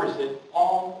pours it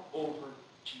all over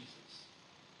Jesus.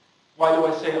 Why do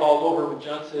I say all over when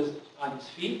John says on his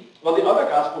feet? Well, the other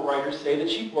gospel writers say that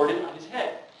she poured it on his head,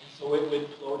 and so it would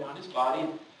flow down his body.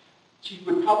 She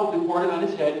would probably pour it on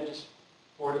his head and just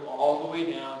poured it all the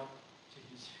way down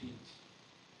to his feet.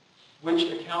 Which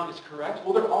account is correct?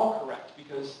 Well, they're all correct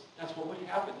because that's what would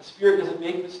happen. The Spirit doesn't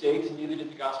make mistakes, and neither did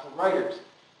the gospel writers.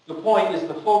 The point is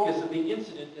the focus of the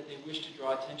incident that they wish to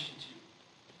draw attention to.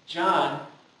 John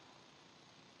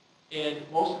and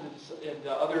most of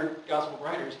the other gospel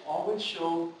writers always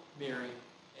show Mary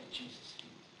at Jesus' feet.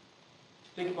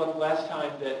 Think about the last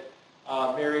time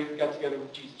that Mary got together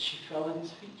with Jesus. She fell at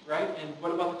his feet, right? And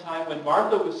what about the time when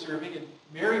Martha was serving and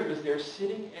Mary was there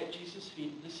sitting at Jesus'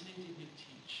 feet listening to him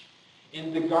teach?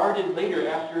 In the garden later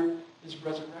after his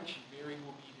resurrection, Mary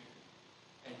will be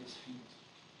there at his feet.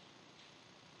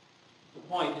 The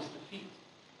point is the feet,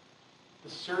 the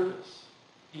service,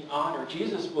 the honor.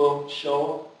 Jesus will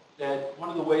show that one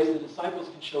of the ways the disciples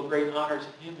can show great honor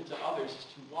to him and to others is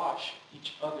to wash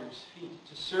each other's feet,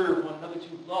 to serve one another,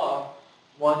 to love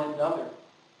one another.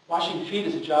 Washing feet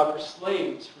is a job for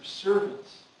slaves, for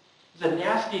servants. It's a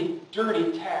nasty,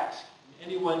 dirty task.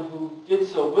 Anyone who did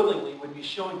so willingly would be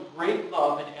showing great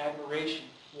love and admiration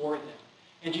for them.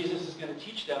 And Jesus is going to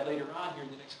teach that later on here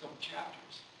in the next couple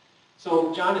chapters.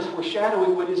 So John is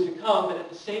foreshadowing what is to come, but at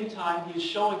the same time he is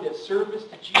showing that service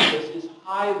to Jesus is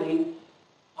highly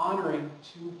honoring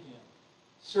to him.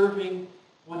 Serving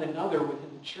one another within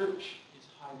the church is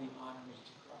highly honoring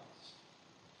to Christ.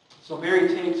 So Mary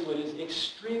takes what is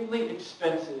extremely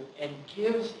expensive and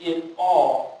gives it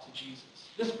all to Jesus.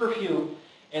 This perfume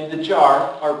and the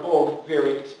jar are both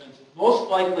very expensive. Most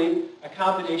likely a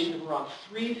combination of around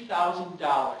 $3,000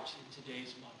 in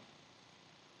today's money.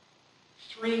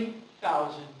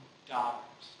 $3,000.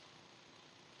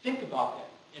 Think about that.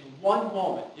 In one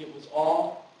moment, it was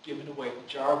all given away. The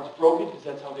jar was broken because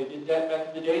that's how they did that back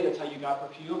in the day. That's how you got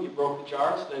perfume. You broke the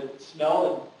jar so that it would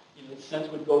smell and the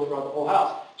scent would go throughout the whole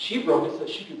house. She broke it so that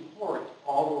she could pour it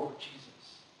all over Jesus.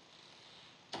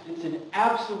 It's an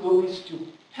absolutely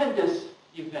stupendous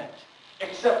event,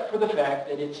 except for the fact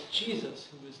that it's Jesus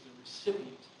who is the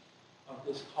recipient of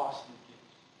this costly gift.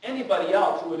 Anybody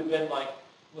else, it would have been like,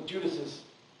 well, Judas's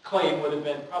claim would have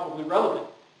been probably relevant.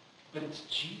 But it's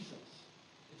Jesus.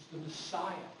 It's the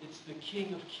Messiah. It's the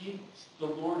King of Kings, the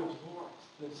Lord of Lords,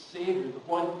 the Savior, the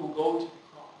one who will go to the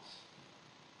cross.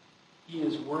 He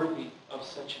is worthy of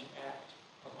such an act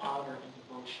of honor and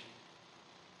devotion.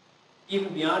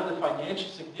 Even beyond the financial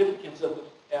significance of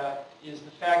the act is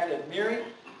the fact that Mary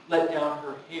let down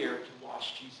her hair to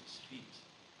wash Jesus' feet.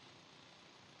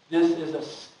 This is a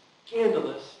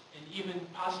scandalous and even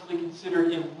possibly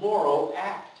considered immoral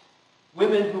act.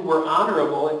 Women who were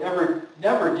honorable and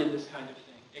never did this kind of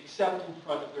thing, except in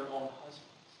front of their own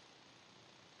husbands.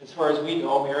 As far as we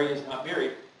know, Mary is not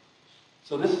married.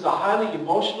 So this is a highly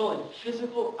emotional and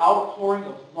physical outpouring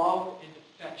of love and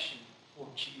affection for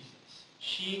Jesus.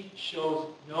 She shows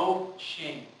no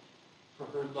shame for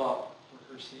her love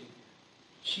for her Savior.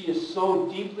 She is so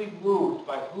deeply moved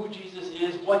by who Jesus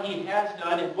is, what he has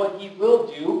done, and what he will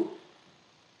do,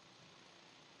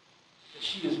 that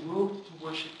she is moved to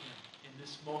worship him in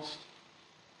this most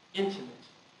intimate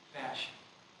fashion,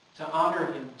 to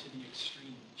honor him to the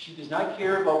extreme. She does not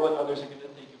care about what others are going to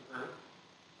think of her.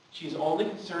 She is only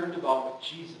concerned about what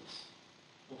Jesus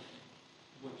will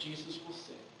think, what Jesus will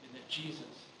say, and that Jesus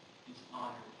is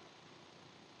honored.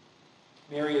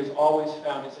 Mary is always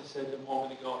found, as I said a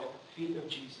moment ago, at the feet of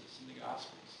Jesus in the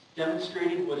Gospels,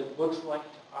 demonstrating what it looks like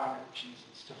to honor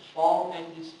Jesus, to fall at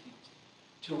his feet,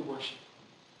 to worship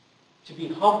him, to be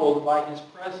humbled by his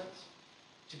presence,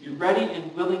 to be ready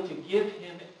and willing to give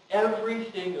him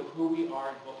everything of who we are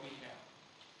and what we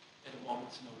have at a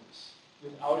moment's notice,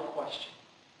 without question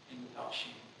and without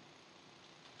shame.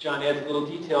 John adds a little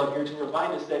detail here to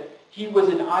remind us that he was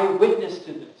an eyewitness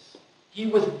to this. He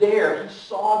was there. He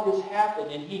saw this happen,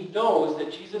 and he knows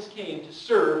that Jesus came to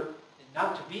serve and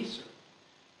not to be served.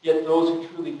 Yet those who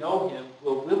truly know him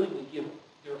will willingly give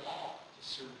their all to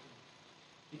serve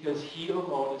him, because he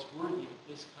alone is worthy of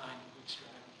this kind of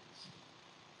extravagance.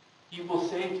 He will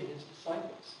say to his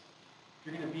disciples, if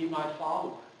you're going to be my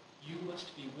follower, you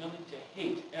must be willing to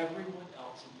hate everyone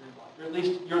else in your life. Or at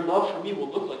least your love for me will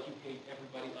look like you hate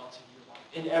everybody else in your life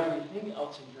and everything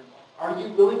else in your life. Are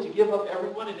you willing to give up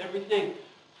everyone and everything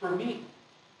for me?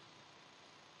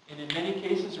 And in many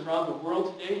cases around the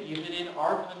world today, even in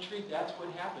our country, that's what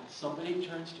happens. Somebody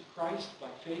turns to Christ by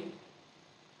faith,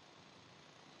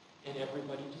 and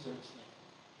everybody deserts them.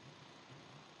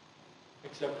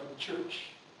 Except for the church,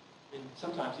 and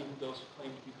sometimes even those who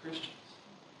claim to be Christians.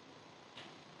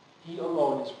 He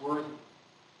alone is worthy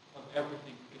of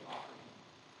everything we can offer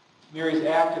him. Mary's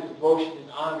act of devotion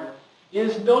and honor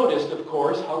is noticed, of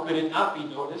course. How could it not be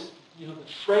noticed? You know, the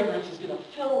fragrance is going to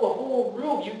fill the whole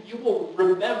room. You will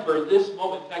remember this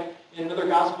moment. In fact, in another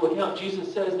gospel account,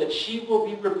 Jesus says that she will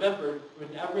be remembered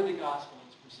whenever the gospel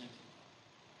is presented.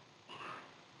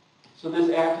 So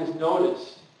this act is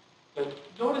noticed, but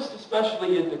noticed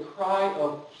especially in the cry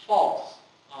of false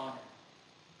honor.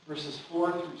 Verses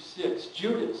 4 through 6,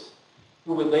 Judas,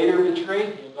 who would later betray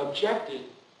him, objected,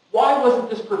 why wasn't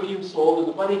this perfume sold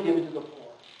and the money given to the poor?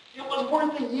 It was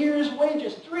worth a year's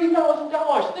wages,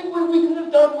 $3,000. Think what we could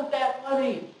have done with that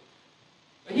money.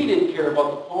 But he didn't care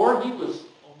about the poor. He was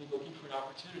only looking for an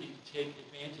opportunity to take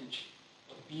advantage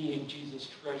of being Jesus'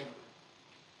 treasurer.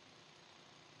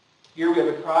 Here we have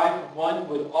a cry from one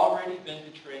who had already been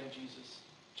betraying Jesus,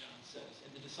 John says,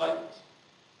 and the disciples.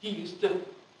 He used to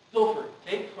pilfer,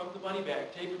 take from the money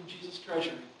bag, take from Jesus'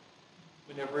 treasury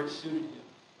whenever it suited him.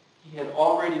 He had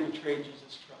already betrayed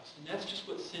Jesus' trust. And that's just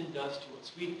what sin does to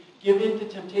us. We give in to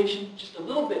temptation just a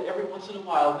little bit every once in a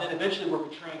while, and then eventually we're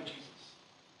betraying Jesus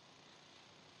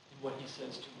in what he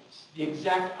says to us. The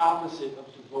exact opposite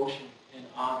of devotion and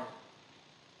honor.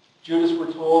 Judas,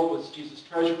 we're told, was Jesus'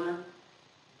 treasurer.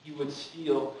 He would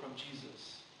steal from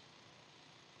Jesus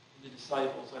and the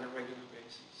disciples on a regular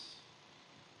basis.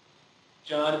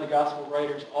 John and the gospel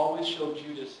writers always show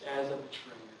Judas as a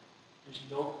betrayer. There's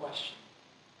no question.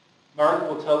 Mark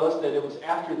will tell us that it was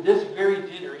after this very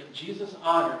dinner in Jesus'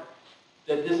 honor,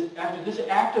 after this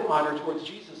act of honor towards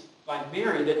Jesus by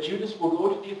Mary, that Judas will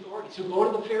go to the authorities. He'll go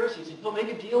to the Pharisees and he'll make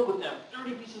a deal with them.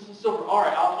 30 pieces of silver. All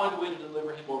right, I'll find a way to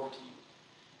deliver him over to you.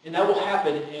 And that will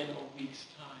happen in a week's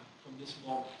time from this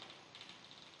moment.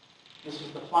 This was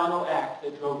the final act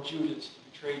that drove Judas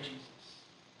to betray Jesus.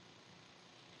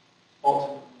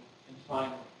 Ultimately and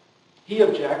finally. He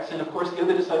objects, and of course the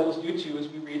other disciples do too, as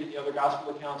we read in the other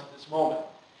gospel accounts of this moment.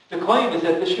 The claim is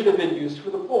that this should have been used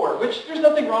for the poor, which there's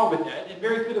nothing wrong with that, and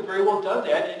Mary could have very well done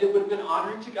that, and it would have been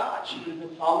honoring to God. She would have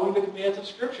been following the commands of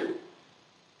Scripture.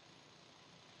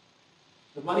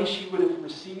 The money she would have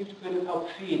received could have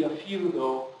helped feed a few,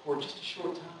 though, for just a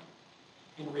short time.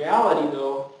 In reality,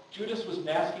 though, Judas was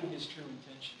masking his true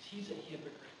intentions. He's a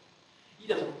hypocrite. He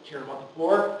doesn't care about the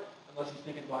poor, unless he's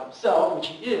thinking about himself, which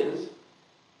he is.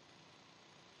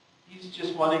 He's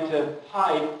just wanting to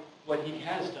hide what he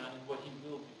has done and what he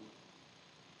will do.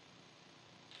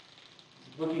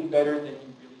 He's looking better than he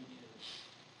really is.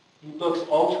 He looks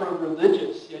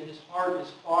ultra-religious, yet his heart is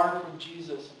far from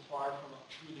Jesus and far from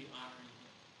truly honoring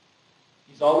him.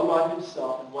 He's all about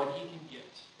himself and what he can get,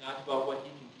 not about what he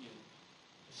can give,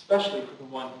 especially for the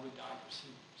one who would die for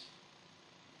sinners.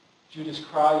 Judas'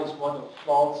 cry is one of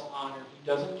false honor. He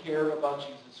doesn't care about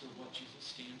Jesus or what Jesus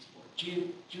stands for.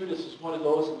 Judas is one of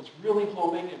those who was really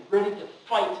hoping and ready to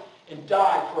fight and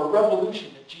die for a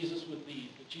revolution that Jesus would lead.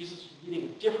 But Jesus was leading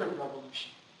a different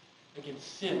revolution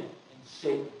against sin and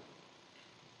Satan,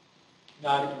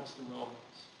 not against the Romans.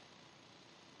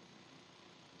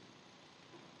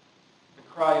 The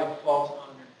cry of false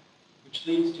honor, which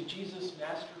leads to Jesus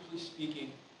masterfully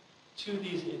speaking to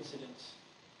these incidents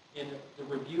in the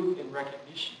rebuke and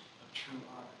recognition of true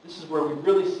honor. This is where we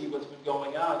really see what's been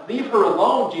going on. Leave her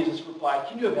alone, Jesus replied.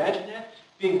 Can you imagine that?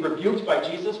 Being rebuked by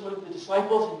Jesus, one of the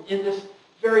disciples, in this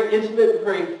very intimate,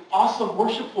 very awesome,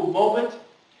 worshipful moment.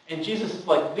 And Jesus is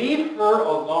like, leave her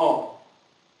alone.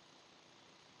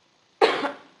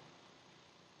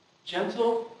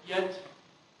 Gentle, yet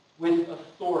with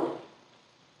authority.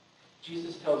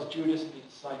 Jesus tells Judas and the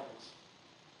disciples,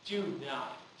 do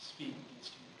not speak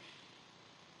against me.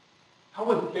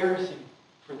 How embarrassing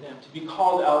for them to be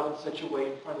called out in such a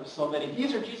way in front of so many.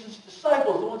 These are Jesus'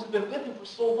 disciples, the ones who've been with him for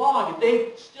so long, and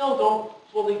they still don't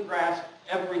fully grasp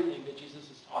everything that Jesus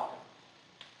has taught them.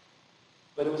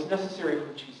 But it was necessary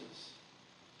for Jesus.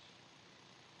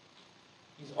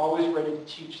 He's always ready to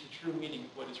teach the true meaning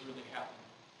of what is really happening.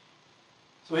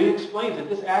 So he explains that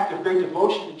this act of great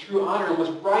devotion and true honor was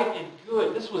right and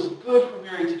good. This was good for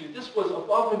Mary to do. This was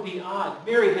above and beyond.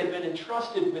 Mary had been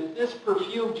entrusted with this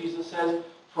perfume, Jesus says,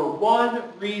 for one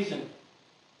reason,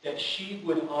 that she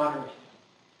would honor him.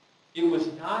 It was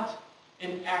not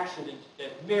an accident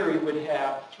that Mary would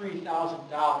have $3,000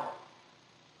 perfume.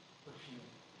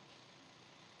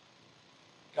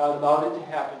 God allowed it to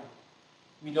happen.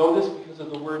 We know this because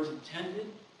of the words intended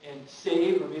and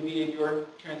save, or maybe in your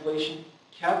translation,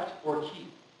 kept or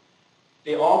keep.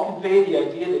 They all convey the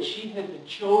idea that she had been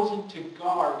chosen to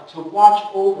guard, to watch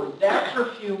over that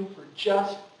perfume for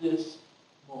just this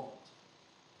moment.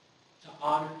 To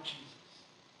honor Jesus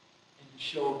and to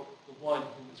show the one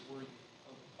who is worthy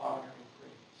of honor and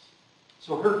praise.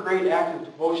 So her great act of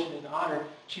devotion and honor,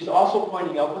 she's also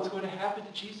pointing out what's going to happen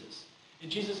to Jesus.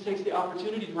 And Jesus takes the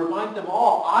opportunity to remind them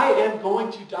all, I am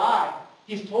going to die.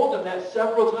 He's told them that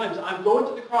several times. I'm going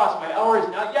to the cross. My hour has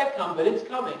not yet come, but it's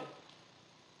coming.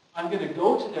 I'm going to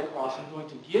go to that cross. I'm going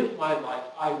to give my life.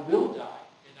 I will die,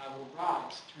 and I will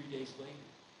rise 3 days later.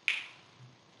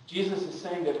 Jesus is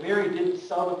saying that Mary didn't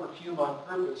sell the perfume on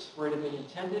purpose, for it had been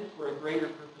intended for a greater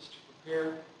purpose, to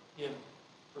prepare him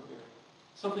for burial.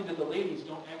 Something that the ladies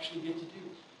don't actually get to do.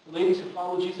 The ladies who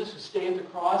follow Jesus, who stay at the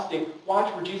cross, they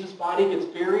watch where Jesus' body gets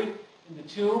buried in the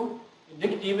tomb. And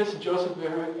Nicodemus and Joseph of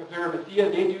Arimathea,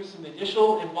 they do some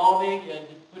initial embalming and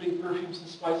putting perfumes and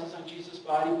spices on Jesus'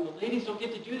 body. But the ladies don't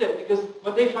get to do that because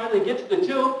when they finally get to the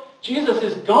tomb, Jesus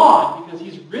is gone because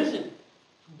he's risen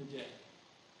from the dead.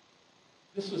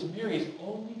 This was Mary's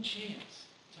only chance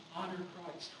to honor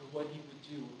Christ for what he would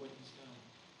do, what he's done.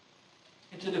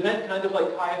 It's an event kind of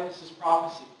like Caiaphas'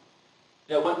 prophecy,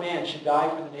 that one man should die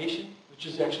for the nation, which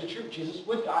is actually true. Jesus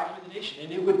would die for the nation,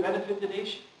 and it would benefit the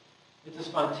nation. It's a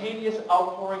spontaneous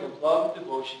outpouring of love and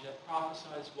devotion that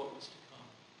prophesies what was to come,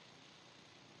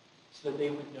 so that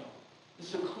they would know. This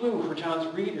is a clue for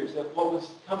John's readers that what was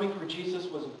coming for Jesus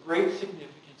was of great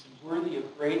significance and worthy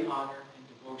of great honor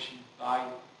and devotion by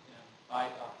them, by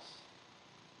us.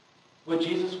 What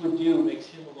Jesus would do makes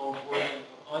him alone worthy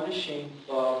of unashamed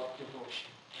love, devotion,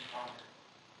 and honor.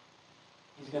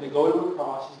 He's going to go to a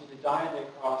cross. He's going to die on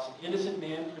that cross, an innocent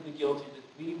man for the guilty,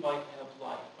 that we might have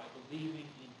life by believing in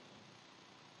him.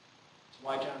 That's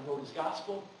why John wrote his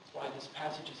gospel. That's why this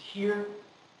passage is here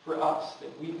for us,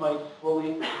 that we might more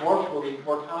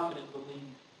confidently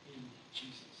believe in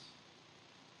Jesus.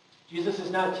 Jesus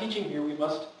is not teaching here, we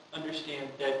must understand,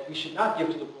 that we should not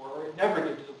give to the poor or never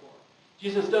give to the poor.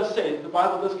 Jesus does say, the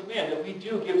Bible does command that we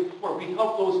do give to the poor. We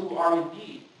help those who are in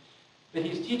need. But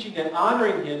he's teaching that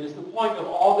honoring him is the point of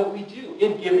all that we do.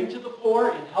 In giving to the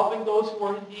poor, in helping those who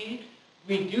are in need,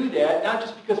 we do that not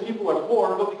just because people are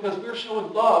poor, but because we're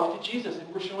showing love to Jesus,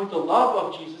 and we're showing the love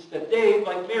of Jesus that they,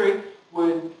 like Mary,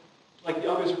 would, like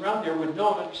the others around there, would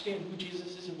know and understand who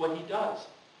Jesus is and what he does.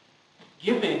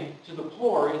 Giving to the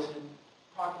poor is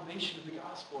a proclamation of the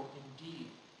gospel indeed.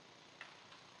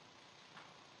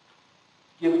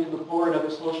 Giving to the poor and other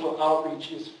social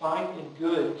outreach is fine and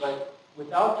good, but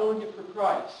without doing it for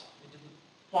Christ, and to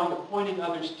the point of pointing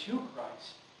others to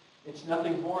Christ, it's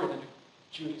nothing more than a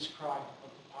Judas cry of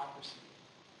hypocrisy.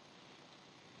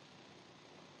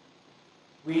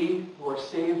 We who are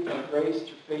saved by grace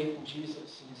through faith in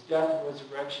Jesus and his death and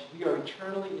resurrection, we are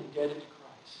eternally indebted to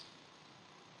Christ.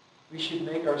 We should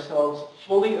make ourselves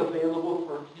fully available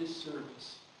for his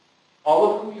service.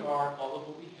 All of who we are, all of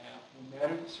what we have, no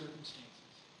matter the circumstances.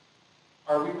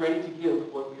 Are we ready to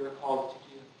give what we are called to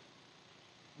give?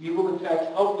 We will in fact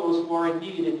help those who are in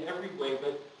need in every way,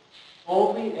 but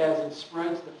only as it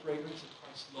spreads the fragrance of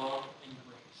Christ's love and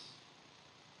grace.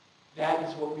 That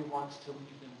is what we want to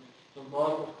leave them with, the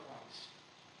love of Christ.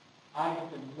 I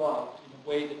have been loved in a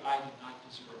way that I did not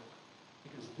deserve,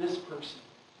 because this person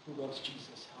who loves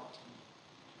Jesus helped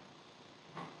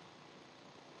me.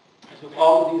 As with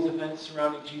all of these events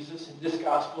surrounding Jesus in this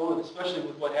gospel, and especially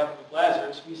with what happened with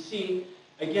Lazarus, we see,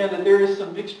 again, that there is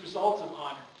some mixed results of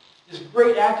honor. This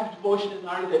great act of devotion and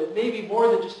honor that maybe more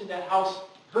than just in that house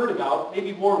heard about,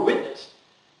 maybe more witnessed,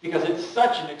 because it's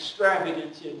such an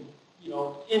extravagant and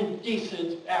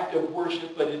indecent act of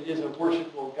worship, but it is a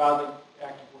worshipful, godly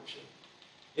act of worship.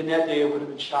 In that day, it would have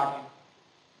been shocking.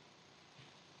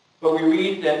 But we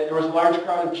read that there was a large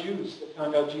crowd of Jews that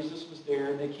found out Jesus was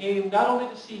there, and they came not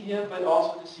only to see him, but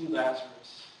also to see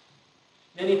Lazarus.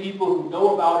 Many people who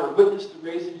know about or witnessed the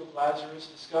raising of Lazarus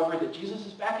discovered that Jesus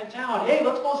is back in town. Hey,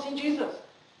 let's go see Jesus.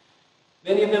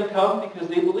 Many of them come because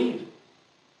they believe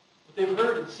what they've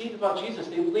heard and seen about Jesus.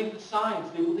 They believe the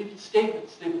signs. They believe the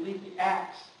statements. They believe the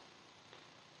acts.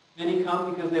 Many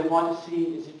come because they want to see,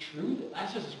 is it true that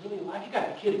Lazarus is really alive? You got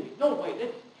to be kidding me. No way, that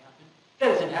didn't happen.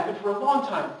 That hasn't happened for a long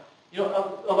time. You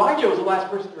know, Elijah was the last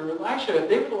person, or Elisha,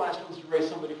 they were the last ones to raise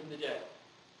somebody from the dead.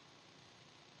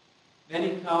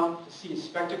 Many come to see a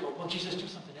spectacle. Will Jesus do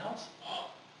something else? Oh,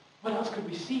 what else could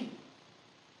we see?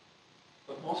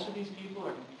 But most of these people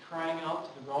are going to be crying out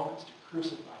to the Romans to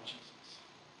crucify Jesus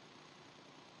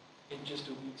in just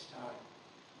a week's time.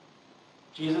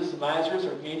 Jesus and Lazarus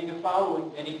are gaining a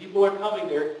following. Many people are coming.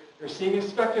 They're seeing a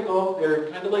spectacle. They're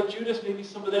kind of like Judas, maybe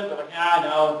some of them. They're like,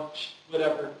 no,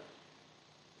 whatever.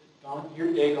 Gone here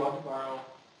today, gone tomorrow.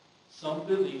 Some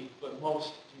believe, but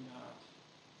most do not.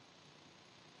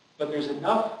 But there's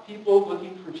enough people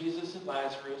looking for Jesus and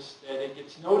Lazarus that it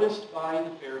gets noticed by the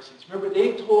Pharisees. Remember,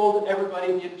 they told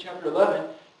everybody in chapter 11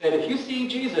 that if you see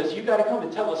Jesus, you've got to come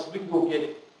and tell us so we can go get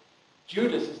it.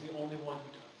 Judas is the only one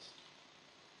who does.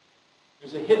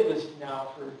 There's a hit list now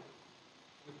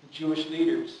with the Jewish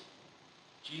leaders.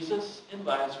 Jesus and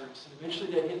Lazarus. And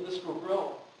eventually that hit list will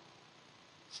grow.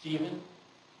 Stephen,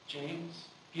 James,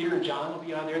 Peter, and John will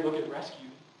be on there. They'll get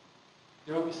rescued.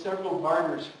 There will be several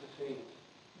martyrs for the faith.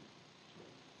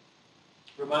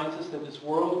 It reminds us that this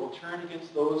world will turn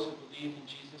against those who believe in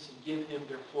Jesus and give him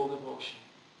their full devotion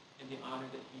and the honor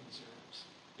that he deserves.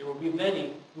 There will be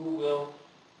many who will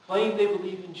claim they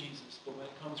believe in Jesus, but when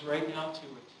it comes right down to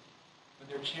it, when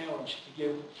they're challenged to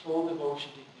give full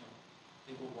devotion to him,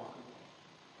 they will walk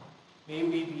away. May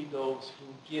we be those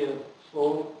who give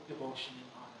full devotion and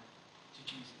honor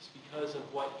to Jesus because of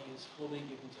what he has fully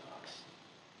given to us,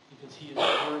 because he is the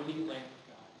worthy Lamb of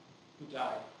God who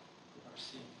died for our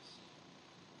sins.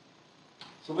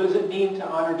 So what does it mean to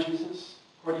honor Jesus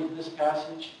according to this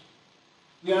passage?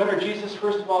 We honor Jesus,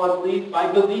 first of all, I believe,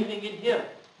 by believing in him.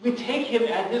 We take him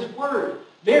at his word.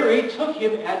 Mary took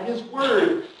him at his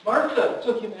word. Martha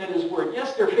took him at his word.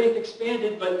 Yes, their faith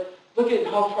expanded, but look at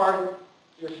how far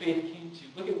their faith came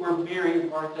to. Look at where Mary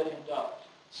and Martha end up,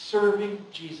 serving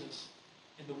Jesus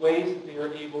in the ways that they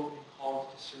are able and called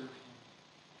to serve him.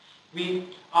 We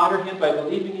honor him by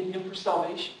believing in him for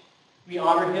salvation. We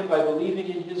honor him by believing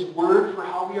in his word for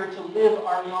how we are to live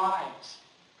our lives.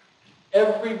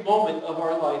 Every moment of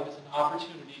our life is an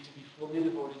opportunity to be fully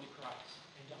devoted to Christ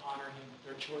and to honor him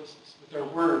with our choices, with our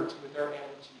words, with our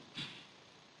attitudes.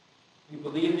 We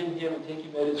believe in him and take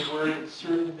him at his word and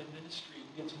serve him in ministry.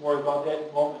 We'll get to more about that in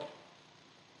a moment.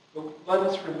 But let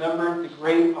us remember the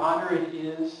great honor it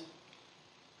is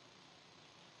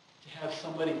to have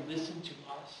somebody listen to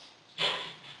us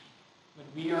when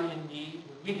we are in need,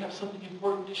 when we have something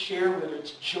important to share, whether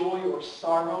it's joy or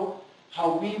sorrow,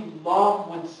 how we love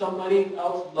when somebody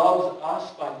else loves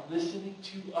us by listening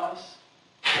to us.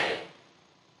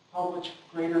 How much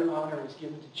greater honor is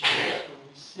given to Jesus when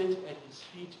we sit at his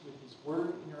feet with his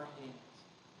word in our hands.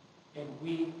 And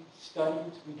we study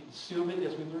it, we consume it,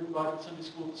 as we learned about in Sunday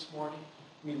school this morning.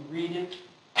 We read it.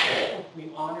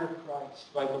 We honor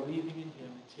Christ by believing in him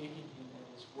and taking him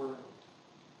at his word.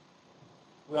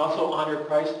 We also honor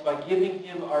Christ by giving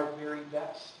him our very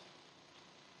best.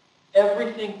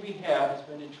 Everything we have has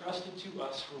been entrusted to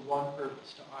us for one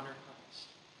purpose, to honor Christ.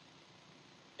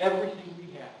 Everything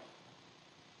we have.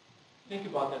 Think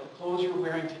about that. The clothes you're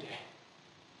wearing today,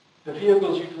 the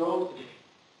vehicles you drove today,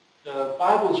 the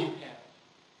Bibles you have,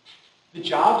 the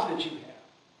jobs that you have,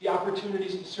 the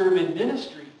opportunities to serve in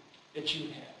ministry that you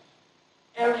have.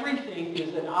 Everything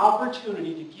is an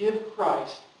opportunity to give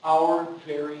Christ our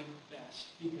very best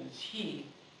because he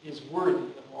is worthy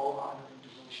of all honor and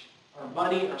devotion. Our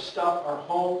money, our stuff, our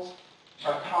homes,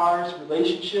 our cars,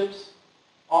 relationships,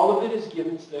 all of it is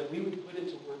given so that we would put it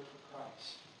to work for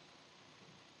Christ.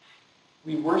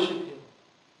 We worship him,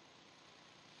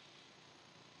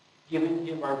 giving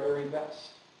him our very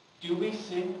best. Do we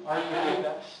sing our very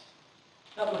best?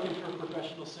 Not looking for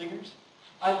professional singers.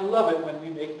 I love it when we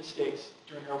make mistakes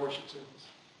during our worship service.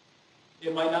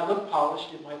 It might not look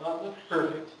polished. It might not look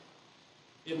perfect.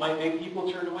 It might make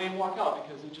people turn away and walk out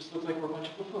because it just looks like we're a bunch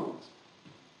of buffoons.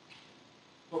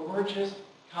 But we're just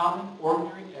common,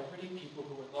 ordinary, everyday people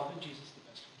who are loving Jesus the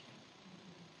best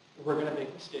we can. We're going to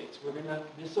make mistakes. We're going to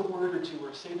miss a word or two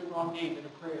or say the wrong name in a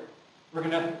prayer. We're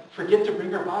going to forget to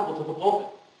bring our Bible to the pulpit.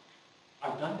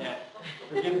 I've done that.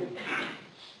 Forgive me.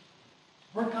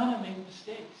 We're going to make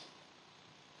mistakes.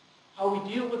 How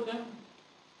we deal with them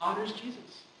honors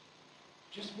Jesus.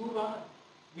 Just move on.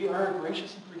 We are a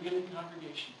gracious and forgiving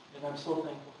congregation, and I'm so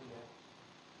thankful for that.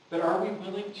 But are we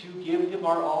willing to give him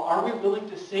our all? Are we willing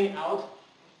to sing out,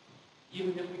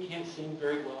 even if we can't sing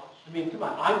very well? I mean, come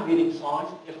on, I'm leading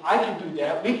songs. If I can do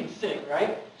that, we can sing,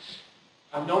 right?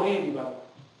 I'm no Andy, by the way.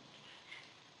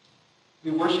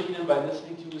 We worship him by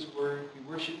listening to his word. We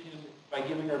worship him by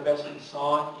giving our best in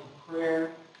song, in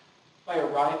prayer, by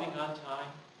arriving on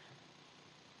time.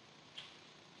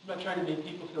 I'm not trying to make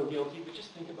people feel guilty, but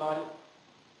just think about it.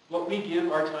 What we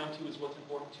give our time to is what's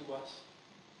important to us.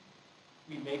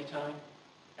 We make time.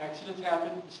 Accidents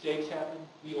happen, mistakes happen,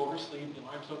 we oversleep, the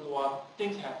alarms don't go off,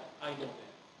 things happen. I know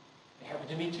that. They happen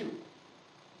to me too.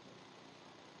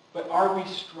 But are we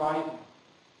striving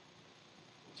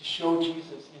to show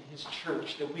Jesus and his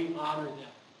church that we honor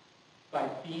them by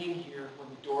being here when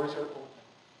the doors are open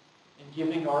and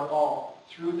giving our all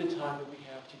through the time that we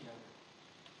have together?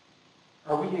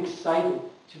 Are we excited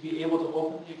to be able to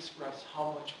openly express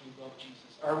how much we love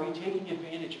Jesus? Are we taking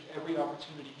advantage of every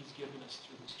opportunity he's given us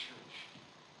through his church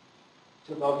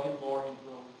to love him more and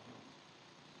grow with him?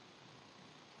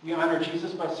 We honor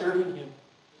Jesus by serving him,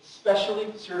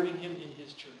 especially serving him in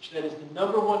his church. That is the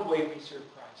number one way we serve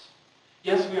Christ.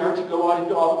 Yes, we are to go out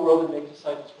into all the world and make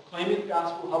disciples, proclaiming the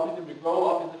gospel, helping them to grow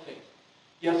up in the faith.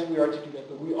 Yes, we are to do that,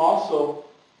 but we also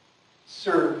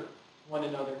serve one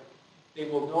another. They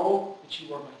will know that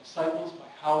you are my disciples by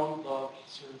how you love and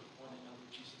serve one another,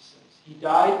 Jesus says. He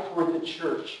died for the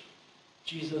church.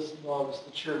 Jesus loves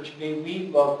the church. May we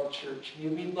love the church. May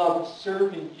we love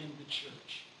serving in the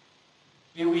church.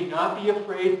 May we not be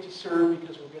afraid to serve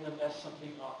because we're going to mess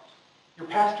something up. Your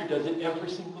pastor does it every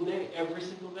single day, every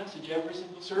single message, every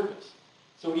single service.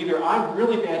 So either I'm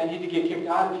really bad and need to get kicked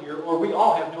out of here, or we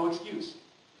all have no excuse.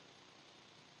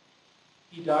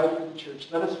 He died for the church.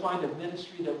 Let us find a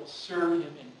ministry that will serve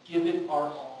him and give it our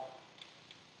all.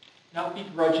 Not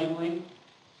begrudgingly,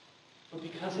 but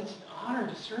because it's an honor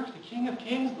to serve the King of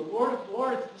Kings, the Lord of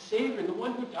Lords, the Savior, the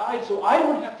one who died so I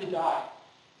don't have to die.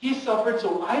 He suffered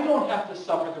so I don't have to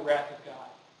suffer the wrath of God.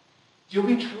 Do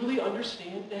we truly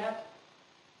understand that?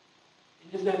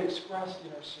 And is that expressed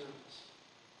in our service?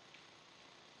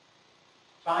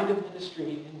 Find a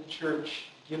ministry in the church.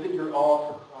 Give it your all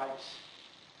for Christ.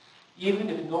 Even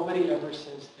if nobody ever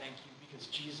says thank you, because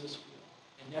Jesus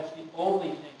will. And that's the only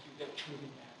thank you that truly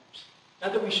matters.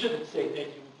 Not that we shouldn't say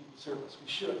thank you when people serve us. We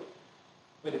should.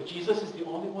 But if Jesus is the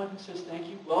only one who says thank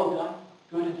you, well done,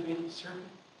 good and faithful servant,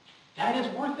 that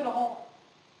is worth it all.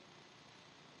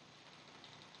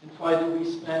 And finally,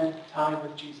 we spend time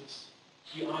with Jesus.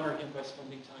 We honor him by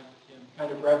spending time with him,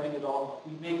 kind of wrapping it all up.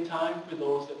 We make time for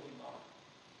those that we love.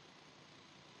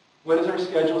 What does our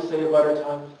schedule say about our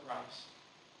time with Christ?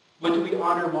 What do we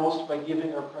honor most by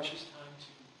giving our precious time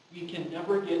to? We can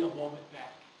never get a moment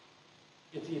back.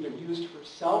 It's either used for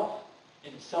self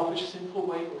in a selfish, sinful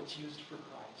way, or it's used for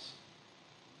Christ.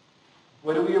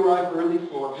 What do we arrive early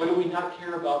for? What do we not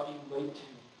care about being late to?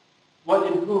 What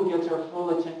and who gets our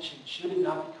full attention? Should it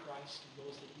not be Christ and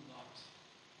those that he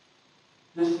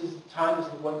loves? Time is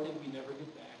the one thing we never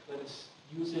get back. Let us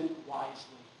use it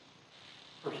wisely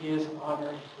for his honor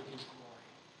and for his glory,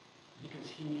 because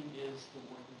he is the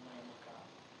worthy Lamb of God.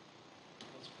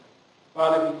 Let's pray.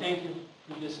 Father, we thank you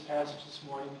for this passage this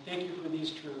morning. We thank you for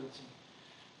these truths.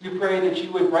 And we pray that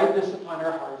you would write this upon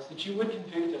our hearts, that you would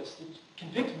convict us, that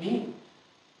convict me.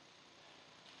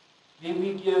 May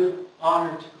we give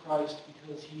honor to Christ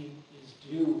because he is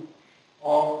due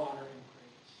all honor and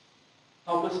praise.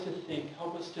 Help us to think.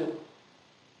 Help us to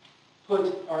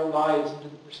put our lives into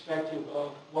the perspective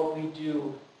of what we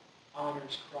do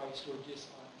honors Christ or dishonors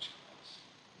Christ.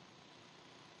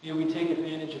 May we take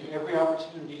advantage of every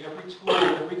opportunity, every tool,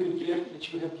 every good gift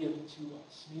that you have given to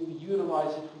us. May we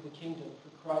utilize it for the kingdom,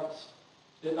 for Christ,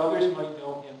 that others might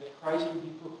know him, that Christ would be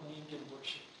proclaimed and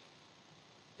worshipped,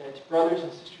 that brothers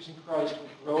and sisters in Christ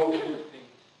would grow in their faith.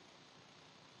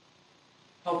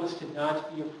 Help us to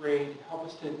not be afraid. Help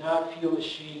us to not feel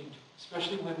ashamed,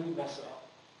 especially when we mess up.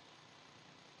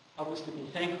 Help us to be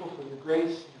thankful for your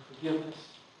grace and your forgiveness,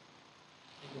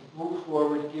 and to move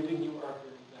forward giving you our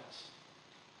very best.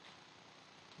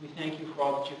 We thank you for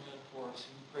all that you've done for us,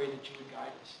 and we pray that you would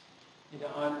guide us into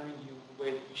honoring you in the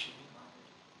way that we should be honored.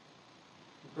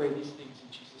 We pray these things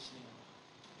in Jesus' name.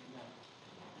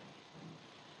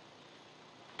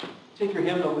 Amen. Take your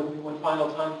hymnal with me one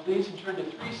final time, please, and turn to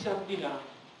 379.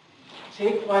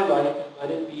 Take my life and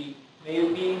let it be. May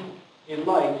it be a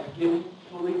life given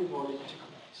fully devoted to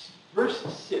Christ. Verse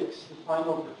 6, the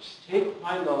final verse. Take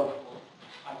my love, Lord,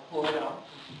 I pour it out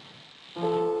for you.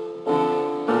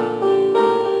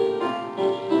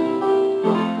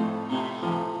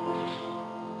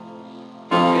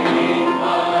 Take my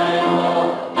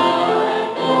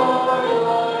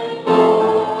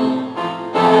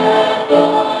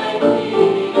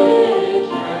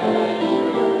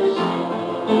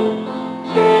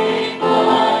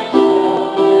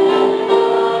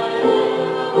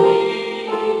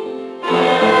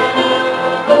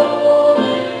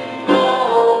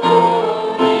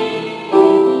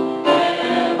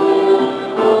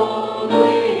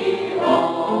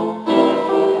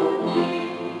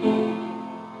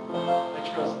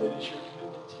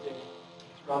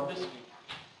this week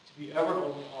to be ever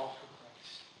only all for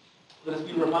Christ. Let us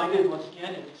be reminded once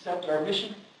again and accept our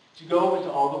mission to go into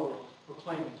all the world,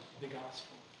 proclaiming the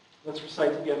gospel. Let's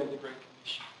recite together the Great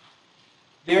Commission.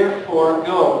 Therefore,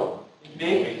 go and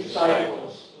make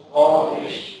disciples of all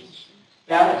nations,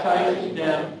 baptizing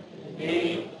them in the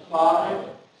name of the Father,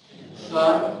 and the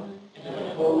Son, and of the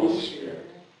Holy Spirit,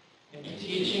 and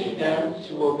teaching them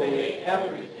to obey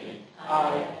everything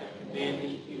I have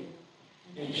commanded you.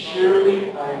 And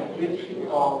surely I am with you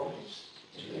always,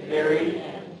 to the very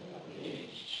end of the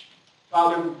age.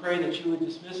 Father, we pray that you would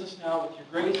dismiss us now with your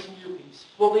grace and your peace,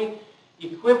 fully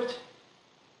equipped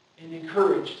and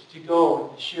encouraged to go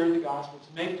and to share the gospel,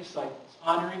 to make disciples,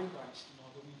 honoring Christ in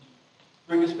all that we do.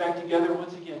 Bring us back together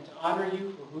once again to honor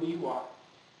you for who you are.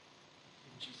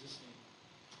 In Jesus'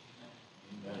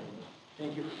 name, amen.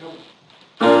 Thank you for coming.